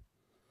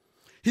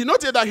 He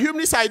noted that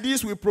humanist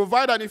ideas will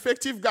provide an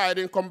effective guide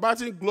in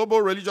combating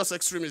global religious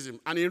extremism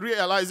and in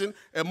realizing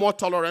a more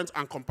tolerant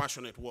and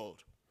compassionate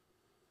world.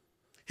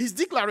 His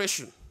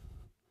declaration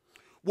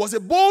was a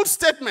bold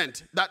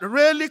statement that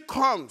rarely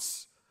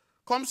comes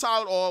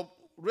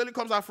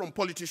out from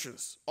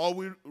politicians, or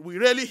we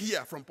rarely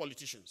hear from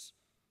politicians.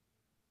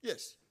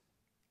 Yes,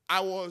 I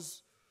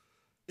was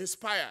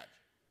inspired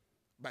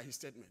by his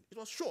statement. It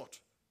was short,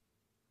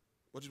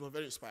 but it was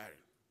very inspiring.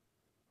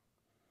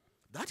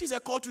 That is a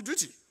call to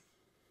duty.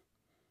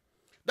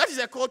 That is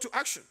a call to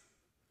action.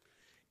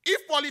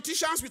 If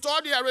politicians with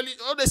all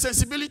the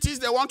sensibilities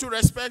they want to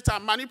respect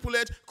and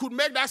manipulate could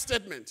make that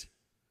statement,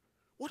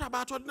 what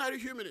about ordinary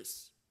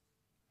humanists?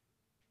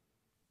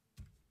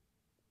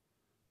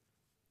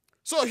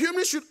 So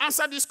humanists should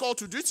answer this call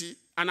to duty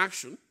and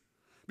action,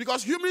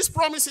 because humanist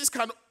promises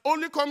can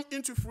only come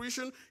into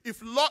fruition if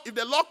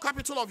the law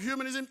capital of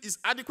humanism is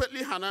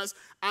adequately harnessed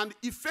and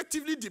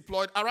effectively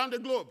deployed around the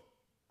globe.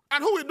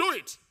 And who will do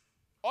it?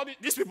 All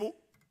these people,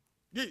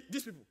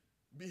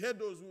 behead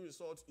those who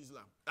insult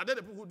Islam. Are they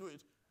the people who do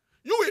it?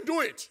 You will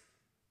do it.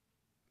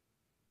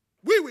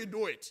 We will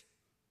do it.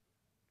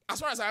 As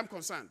far as I am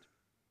concerned.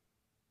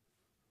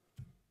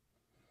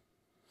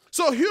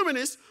 So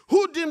humanists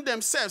who deem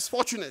themselves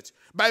fortunate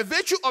by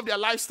virtue of their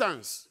life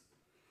stance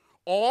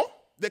or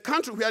the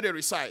country where they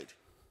reside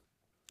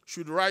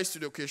should rise to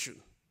the occasion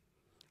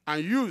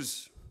and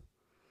use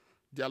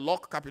their law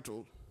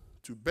capital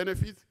to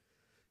benefit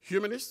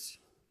humanists,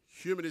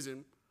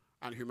 humanism,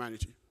 and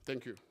humanity.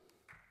 Thank you.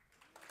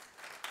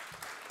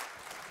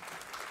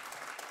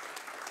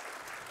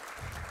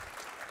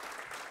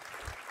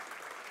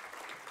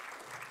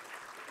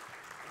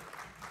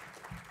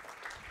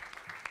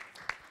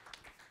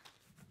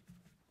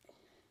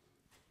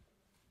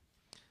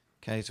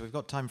 Okay, so we've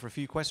got time for a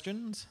few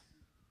questions.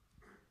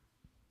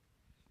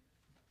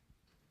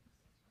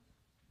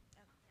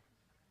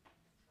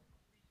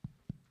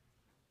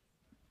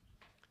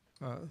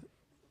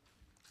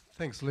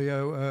 Thanks,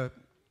 Leo.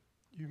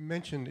 You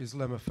mentioned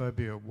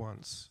Islamophobia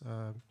once.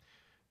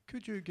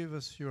 Could you give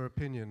us your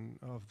opinion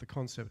of the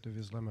concept of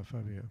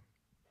Islamophobia?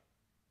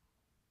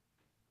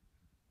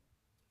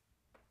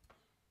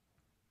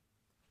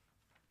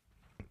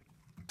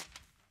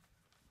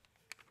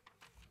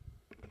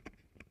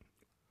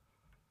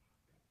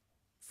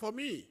 For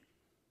me,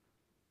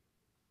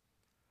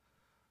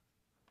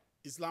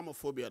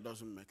 Islamophobia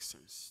doesn't make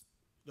sense.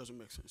 It doesn't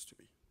make sense to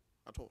me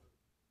at all.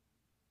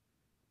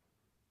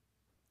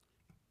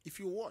 If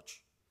you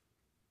watch,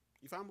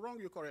 if I'm wrong,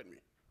 you correct me.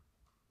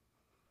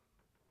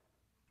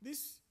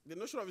 The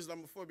notion of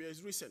Islamophobia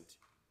is recent.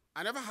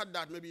 I never had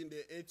that maybe in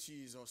the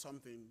 80s or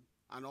something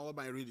and all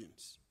my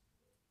readings.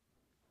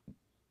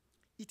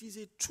 It is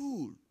a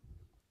tool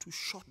to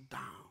shut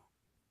down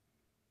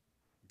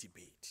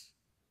debate,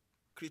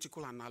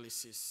 critical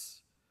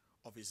analysis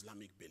of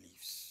Islamic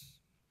beliefs.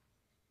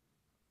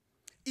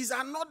 Is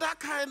another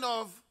kind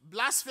of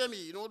blasphemy,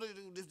 you know,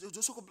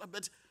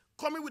 but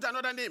coming with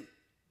another name.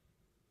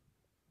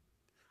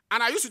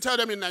 And I used to tell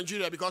them in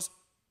Nigeria, because,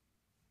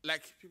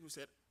 like people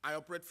said, I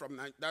operate from,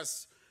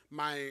 that's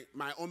my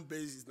own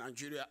base is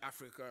Nigeria,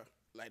 Africa,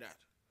 like that.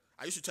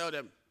 I used to tell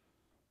them,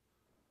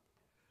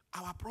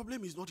 our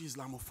problem is not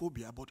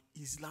Islamophobia, but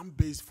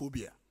Islam-based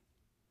phobia.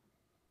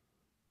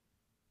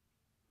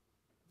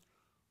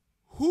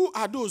 Who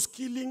are those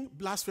killing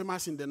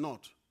blasphemers in the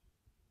north?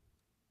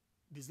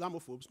 The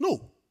Islamophobes?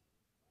 No.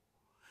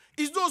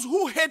 It's those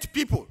who hate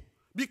people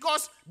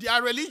because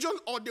their religion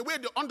or the way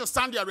they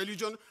understand their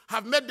religion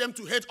have made them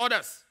to hate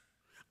others.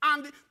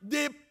 And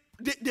they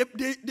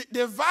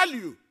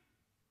value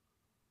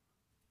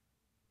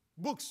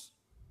books.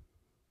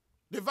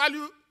 They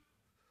value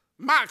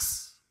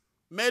marks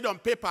made on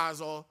papers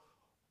or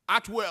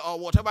artwork or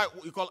whatever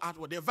we call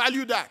artwork. They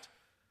value that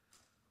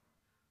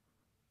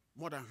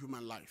more than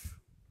human life.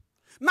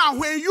 Now,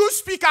 when you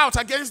speak out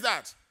against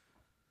that,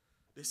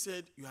 they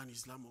said you are an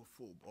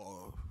Islamophobe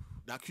or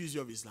they accuse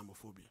you of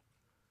Islamophobia.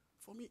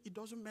 For me, it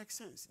doesn't make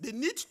sense. They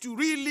need to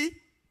really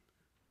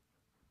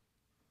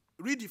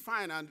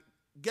redefine and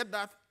get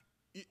that,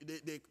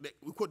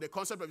 we quote the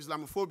concept of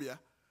Islamophobia,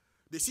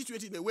 they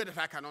situate it in a way that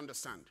I can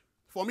understand.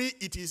 For me,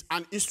 it is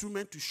an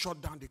instrument to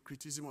shut down the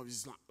criticism of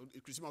Islam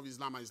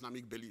and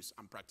Islamic beliefs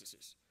and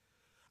practices.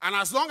 And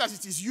as long as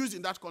it is used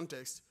in that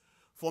context,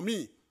 for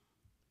me,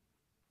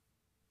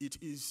 it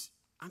is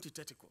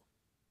antithetical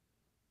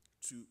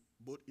to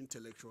both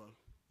intellectual,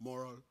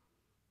 moral,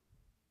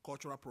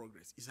 cultural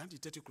progress. It's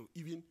antithetical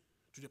even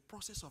to the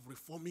process of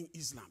reforming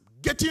Islam,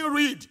 getting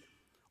rid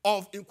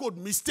of, in quote,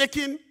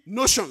 mistaken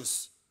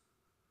notions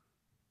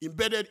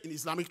embedded in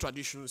Islamic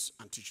traditions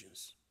and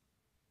teachings.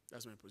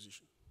 That's my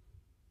position.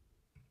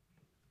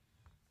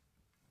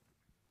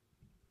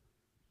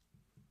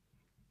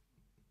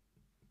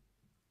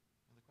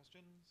 Other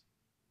questions?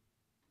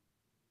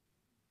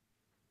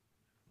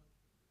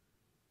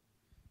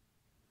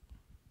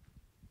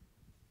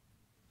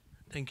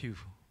 Thank you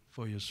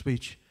for your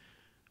speech.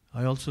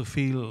 I also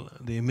feel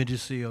the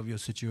immediacy of your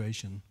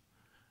situation.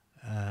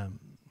 I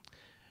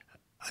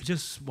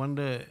just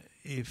wonder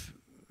if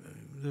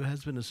there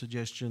has been a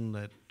suggestion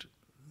that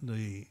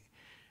the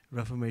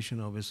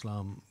Reformation of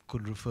Islam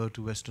could refer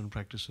to Western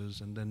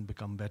practices and then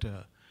become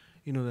better.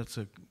 You know, that's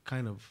a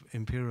kind of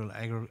imperial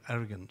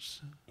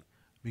arrogance.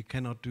 We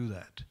cannot do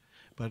that.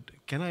 But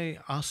can I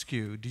ask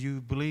you, do you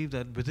believe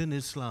that within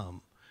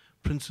Islam,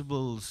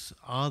 principles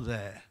are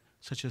there,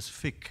 such as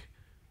fiqh,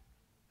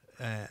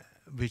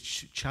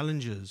 which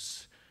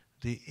challenges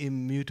the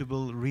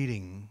immutable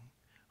reading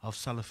of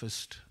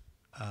Salafist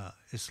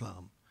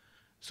Islam?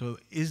 So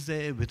is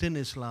there within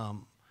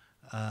Islam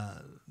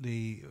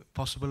the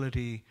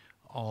possibility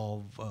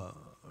of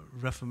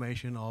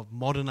reformation, of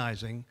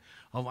modernizing,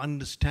 of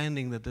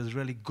understanding that there's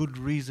really good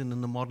reason in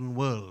the modern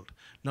world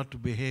not to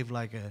behave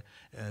like a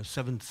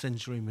 7th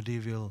century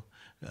medieval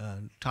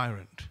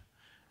tyrant,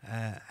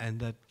 and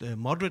that the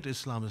moderate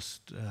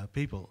Islamist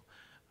people,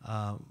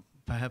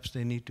 perhaps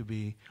they need to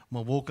be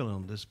more vocal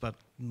on this. But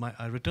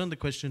I return the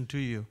question to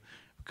you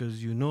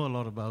because you know a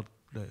lot about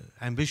the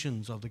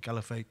ambitions of the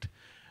caliphate.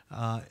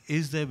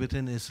 Is there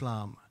within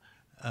Islam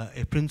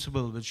a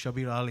principle which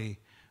Shabir Ali,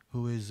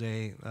 who is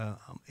a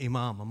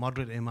imam, a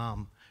moderate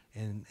imam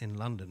in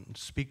London,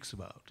 speaks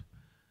about?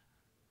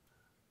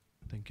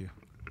 Thank you.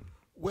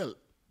 Well,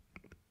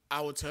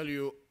 I will tell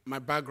you, my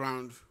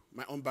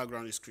own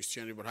background is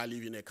Christianity, but I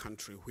live in a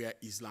country where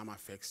Islam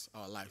affects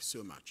our lives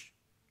so much.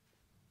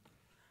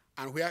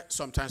 And where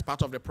sometimes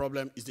part of the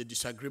problem is the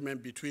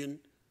disagreement between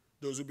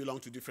those who belong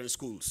to different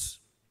schools.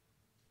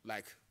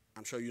 Like,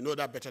 I'm sure you know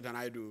that better than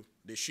I do.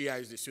 The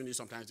Shiites, the Sunnis,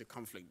 sometimes the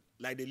conflict.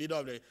 Like the leader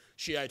of the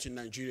Shiites in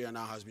Nigeria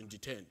now has been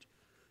detained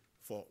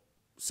for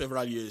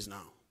several years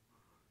now,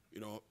 you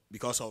know,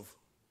 because of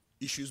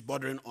issues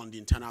bordering on the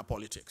internal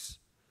politics.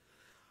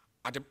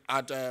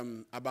 At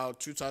about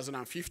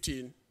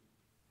 2015,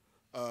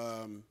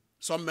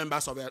 some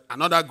members of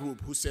another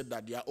group who said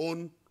that their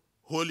own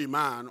holy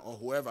man or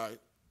whoever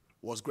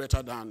was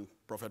greater than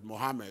Prophet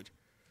Muhammad,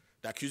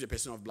 they accused the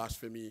person of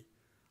blasphemy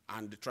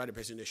and tried the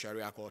person in the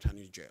Sharia court and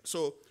in jail.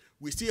 So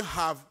we still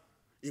have,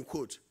 in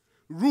quote,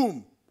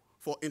 room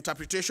for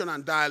interpretation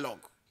and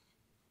dialogue.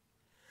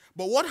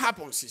 But what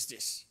happens is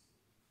this.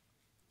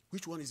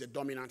 Which one is the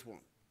dominant one?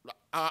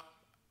 Our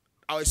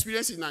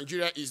experience in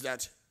Nigeria is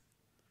that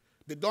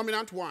the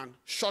dominant one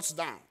shuts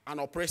down and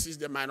oppresses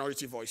the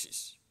minority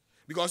voices.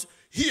 Because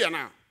here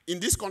now, in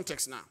this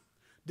context now,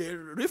 the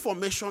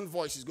Reformation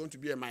voice is going to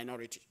be a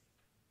minority,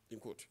 in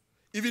quote,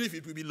 even if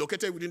it will be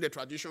located within the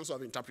traditions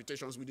of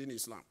interpretations within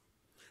Islam.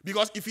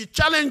 Because if it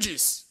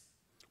challenges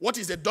what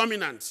is the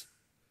dominant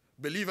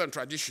belief and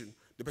tradition,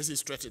 the person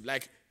is threatened.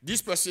 Like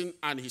this person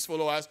and his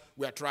followers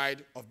were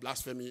tried of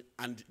blasphemy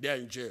and they're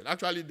in jail.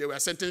 Actually, they were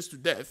sentenced to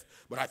death,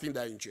 but I think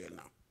they're in jail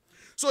now.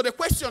 So the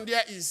question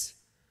there is,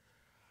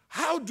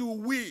 how do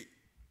we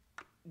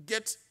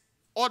get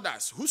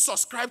others who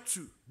subscribe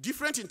to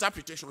different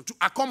interpretations to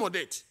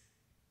accommodate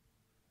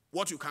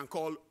what you can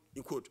call,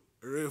 in quote,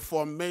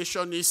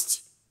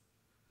 reformationist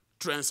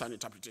trends and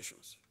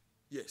interpretations?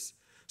 Yes.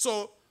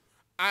 So,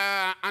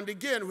 and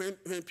again,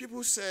 when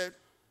people said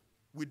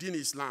within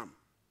Islam,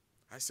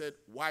 I said,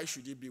 why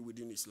should it be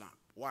within Islam?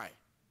 Why?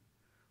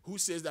 Who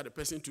says that the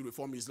person to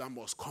reform Islam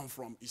must come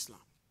from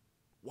Islam?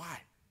 Why?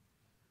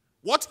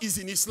 What is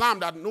in Islam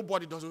that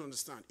nobody doesn't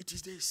understand? It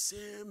is the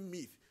same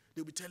myth.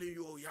 They'll be telling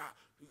you, oh yeah,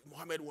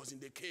 Muhammad was in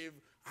the cave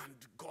and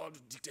God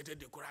dictated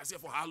the Quran. I said,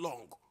 for how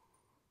long?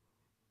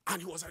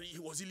 And he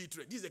was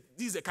illiterate. This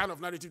is the kind of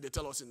narrative they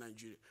tell us in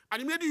Nigeria.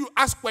 And immediately you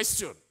ask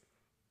question,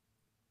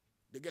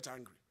 they get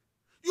angry.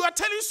 You are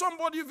telling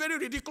somebody very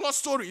ridiculous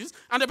stories,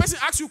 and the person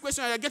asks you a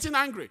question, and you're getting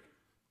angry.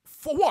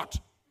 For what?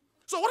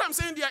 So what I'm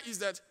saying there is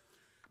that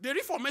the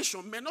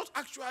Reformation may not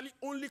actually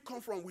only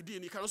come from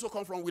within, it can also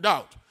come from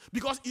without.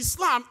 Because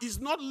Islam is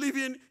not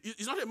living,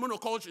 it's not a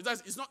monoculture,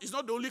 it's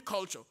not the only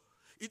culture.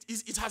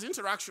 It has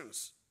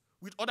interactions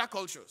with other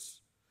cultures.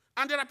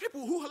 And there are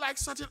people who like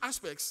certain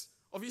aspects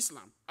of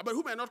Islam, but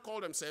who may not call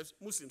themselves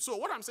Muslims. So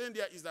what I'm saying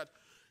there is that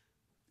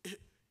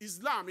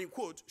Islam, in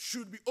quote,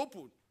 should be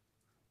open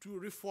to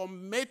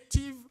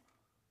reformative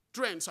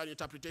trends and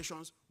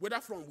interpretations, whether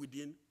from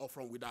within or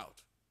from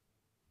without.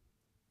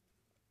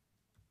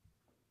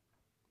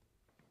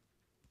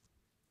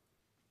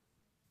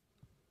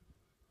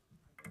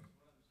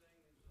 What I'm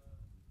saying is,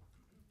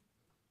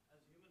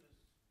 as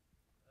humanists,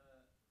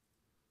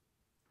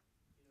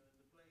 in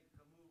the play,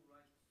 Camus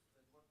writes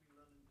that what we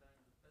learn in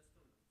times of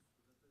pestilence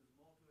is that there's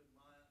more to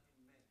admire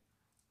in men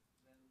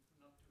than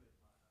not to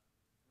admire.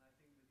 And I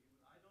think that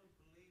I don't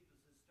believe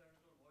this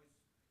hysterical voice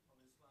of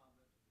Islam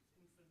that is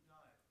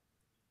infantile.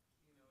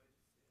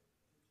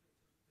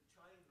 It's the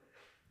childhood,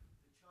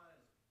 the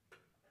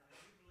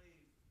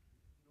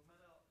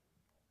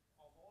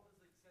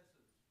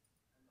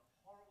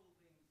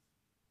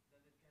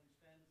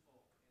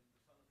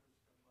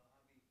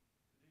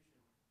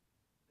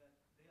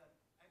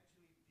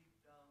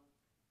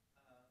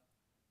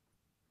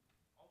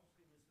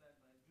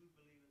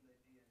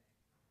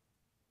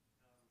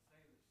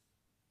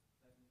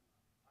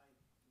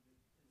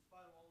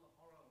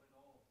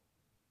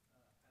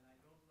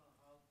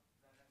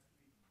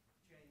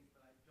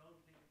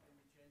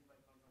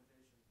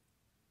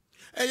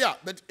Yeah,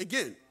 but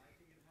again,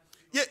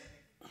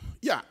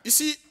 yeah, you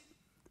see,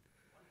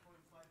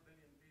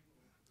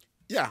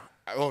 yeah,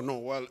 oh no,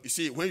 well, you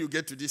see, when you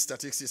get to these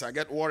statistics, I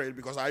get worried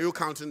because are you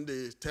counting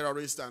the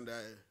terrorists and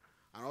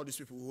all these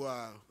people who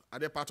are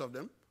they part of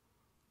them?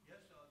 Yes,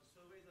 sir. The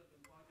surveys have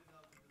been pointed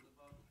out that there's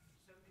about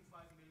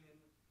 75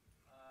 million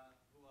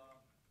who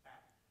are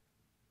bad.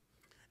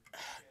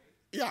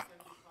 Okay. Yeah.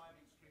 75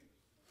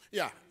 extremists.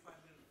 Yeah.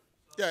 75 million.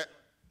 So Yeah.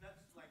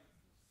 that's like,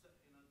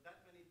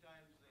 that many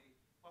times the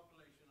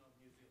population of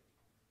New Zealand.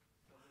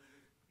 So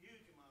there's a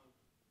huge amount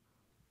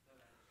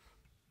that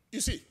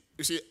You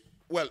see,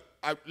 well,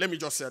 let me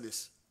just say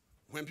this.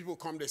 When people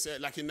come, they say,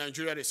 like in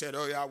Nigeria, they said,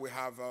 oh yeah, we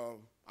have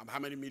how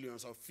many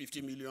millions of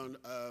 50 million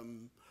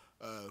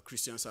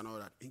Christians and all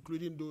that,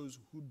 including those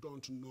who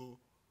don't know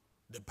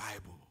the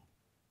Bible.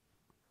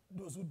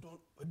 Those who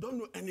don't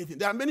know anything.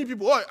 There are many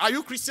people, oh, are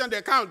you Christian?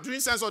 They can't doing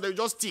sense or they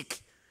just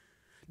tick.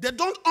 They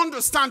don't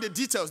understand the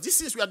details.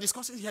 This is we are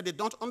discussing here. They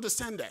don't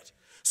understand that.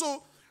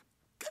 So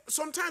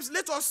sometimes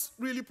let us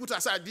really put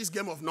aside this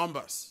game of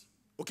numbers,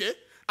 okay,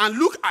 and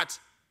look at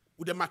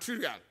the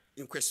material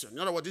in question. In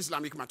other words,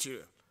 Islamic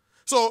material.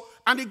 So,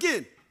 and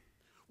again,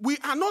 we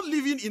are not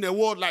living in a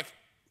world like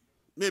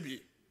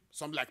maybe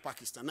something like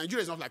Pakistan.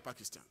 Nigeria is not like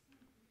Pakistan.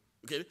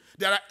 Okay,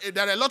 there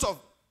are a lot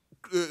of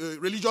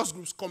religious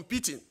groups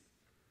competing.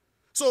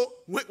 So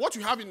what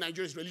you have in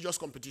Nigeria is religious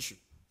competition.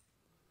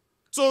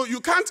 So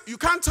you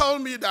can't tell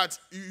me that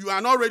you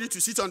are not ready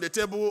to sit on the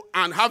table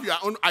and have your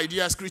own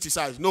ideas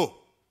criticized. No.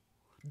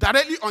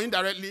 Directly or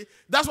indirectly,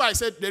 that's why I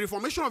said the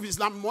reformation of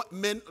Islam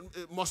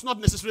must not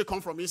necessarily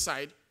come from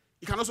inside.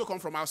 It can also come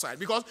from outside.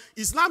 Because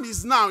Islam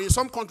is now, in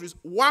some countries,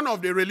 one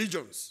of the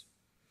religions.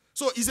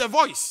 So it's a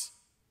voice.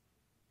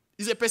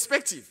 It's a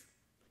perspective.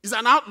 It's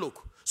an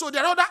outlook. So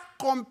there are other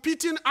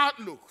competing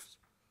outlooks.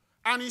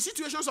 And in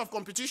situations of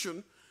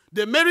competition,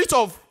 the merit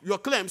of your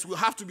claims will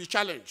have to be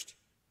challenged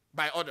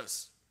by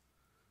others.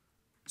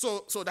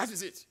 So that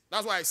is it.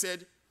 That's why I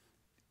said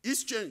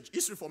each change,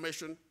 each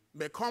reformation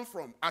may come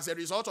from as a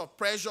result of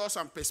pressures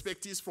and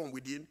perspectives from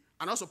within,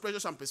 and also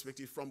pressures and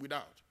perspectives from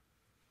without.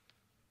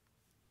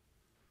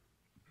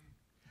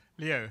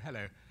 Leo,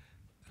 hello.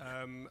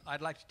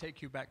 I'd like to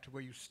take you back to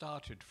where you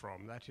started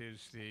from. That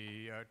is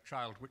the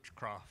child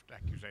witchcraft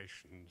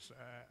accusations,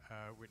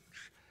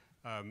 which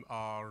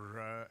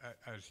are,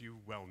 as you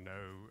well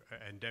know,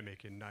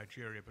 endemic in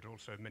Nigeria, but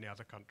also many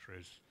other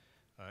countries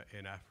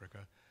in Africa.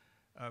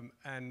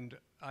 And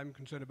I'm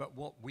concerned about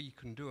what we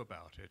can do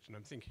about it, and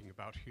I'm thinking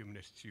about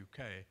Humanists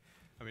UK.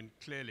 I mean,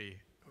 clearly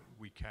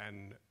we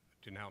can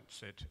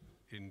denounce it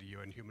in the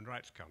UN Human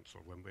Rights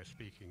Council when we're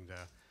speaking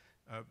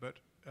there, but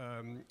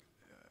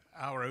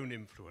our own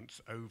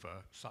influence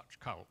over such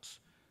cults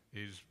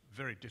is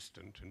very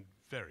distant and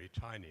very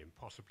tiny and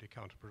possibly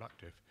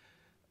counterproductive.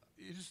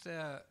 Is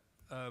there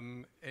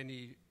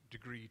any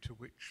degree to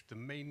which the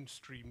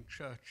mainstream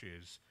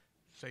churches,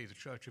 say the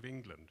Church of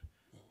England,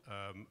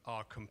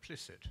 are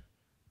complicit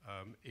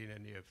in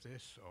any of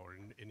this, or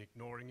in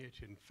ignoring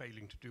it, in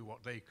failing to do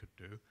what they could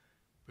do,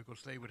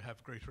 because they would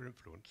have greater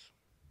influence?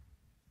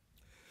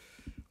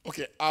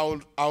 Okay,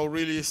 I'll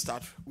really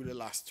start with the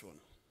last one.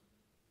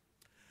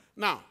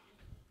 Now,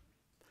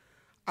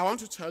 I want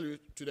to tell you,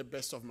 to the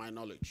best of my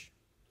knowledge,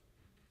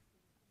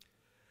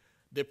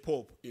 the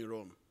Pope in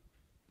Rome,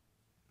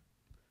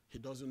 he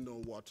doesn't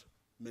know what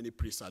many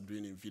priests are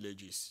doing in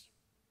villages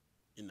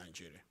in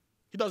Nigeria.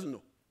 He doesn't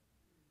know.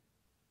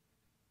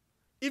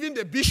 Even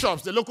the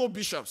bishops, the local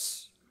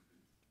bishops,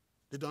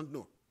 they don't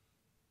know.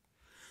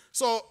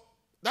 So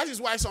that is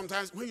why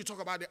sometimes when you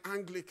talk about the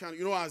Anglican,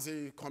 you know, as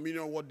a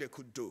communion, what they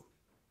could do.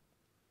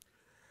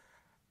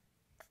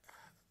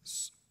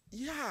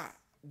 Yeah,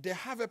 they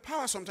have a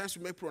power sometimes to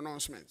make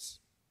pronouncements.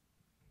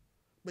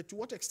 But to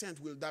what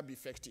extent will that be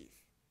effective?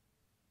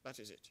 That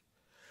is it.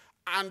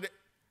 And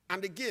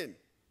again,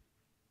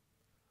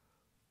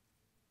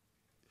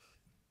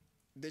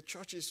 the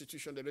church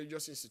institution, the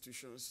religious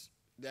institutions,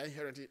 they are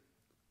inherently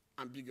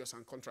ambiguous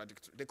and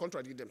contradictory. They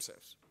contradict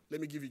themselves.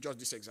 Let me give you just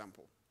this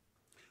example.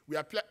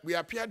 We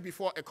appeared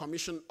before a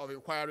commission of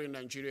inquiry in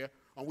Nigeria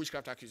on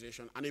witchcraft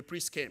accusation, and a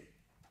priest came.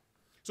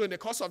 So in the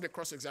course of the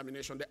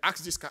cross-examination, they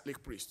asked this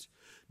Catholic priest,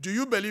 do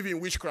you believe in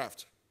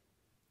witchcraft?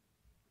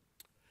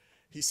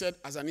 He said,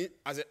 as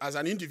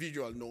an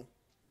individual, no.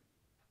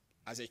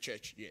 As a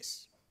church,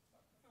 yes.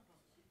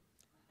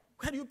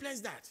 Where do you place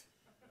that?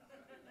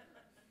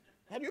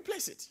 Where do you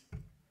place it?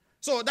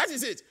 So that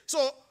is it.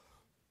 So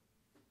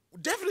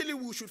definitely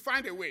we should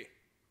find a way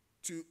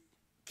to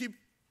keep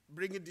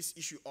bringing this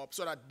issue up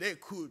so that they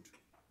could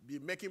be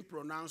making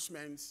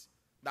pronouncements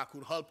that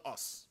could help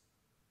us,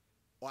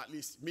 or at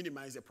least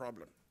minimize the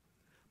problem.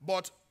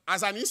 But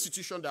as an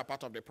institution, they are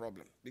part of the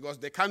problem, because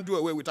they can't do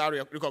away without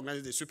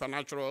recognizing the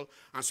supernatural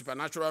and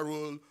supernatural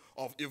role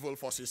of evil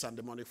forces and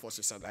demonic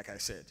forces, like I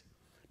said.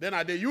 Then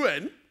at the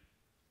UN,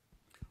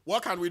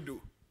 what can we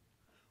do?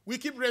 We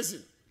keep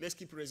raising. Let's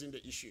keep raising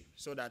the issue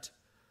so that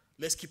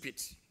let's keep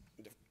it.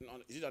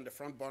 Is it on the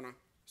front burner?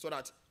 So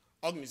that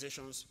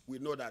organizations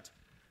will know that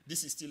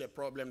this is still a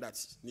problem that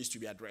needs to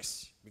be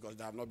addressed because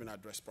they have not been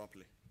addressed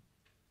properly.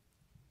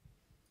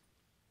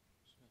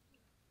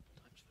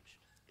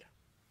 Yeah.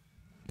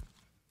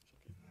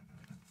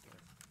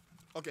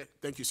 Okay,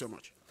 thank you so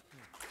much.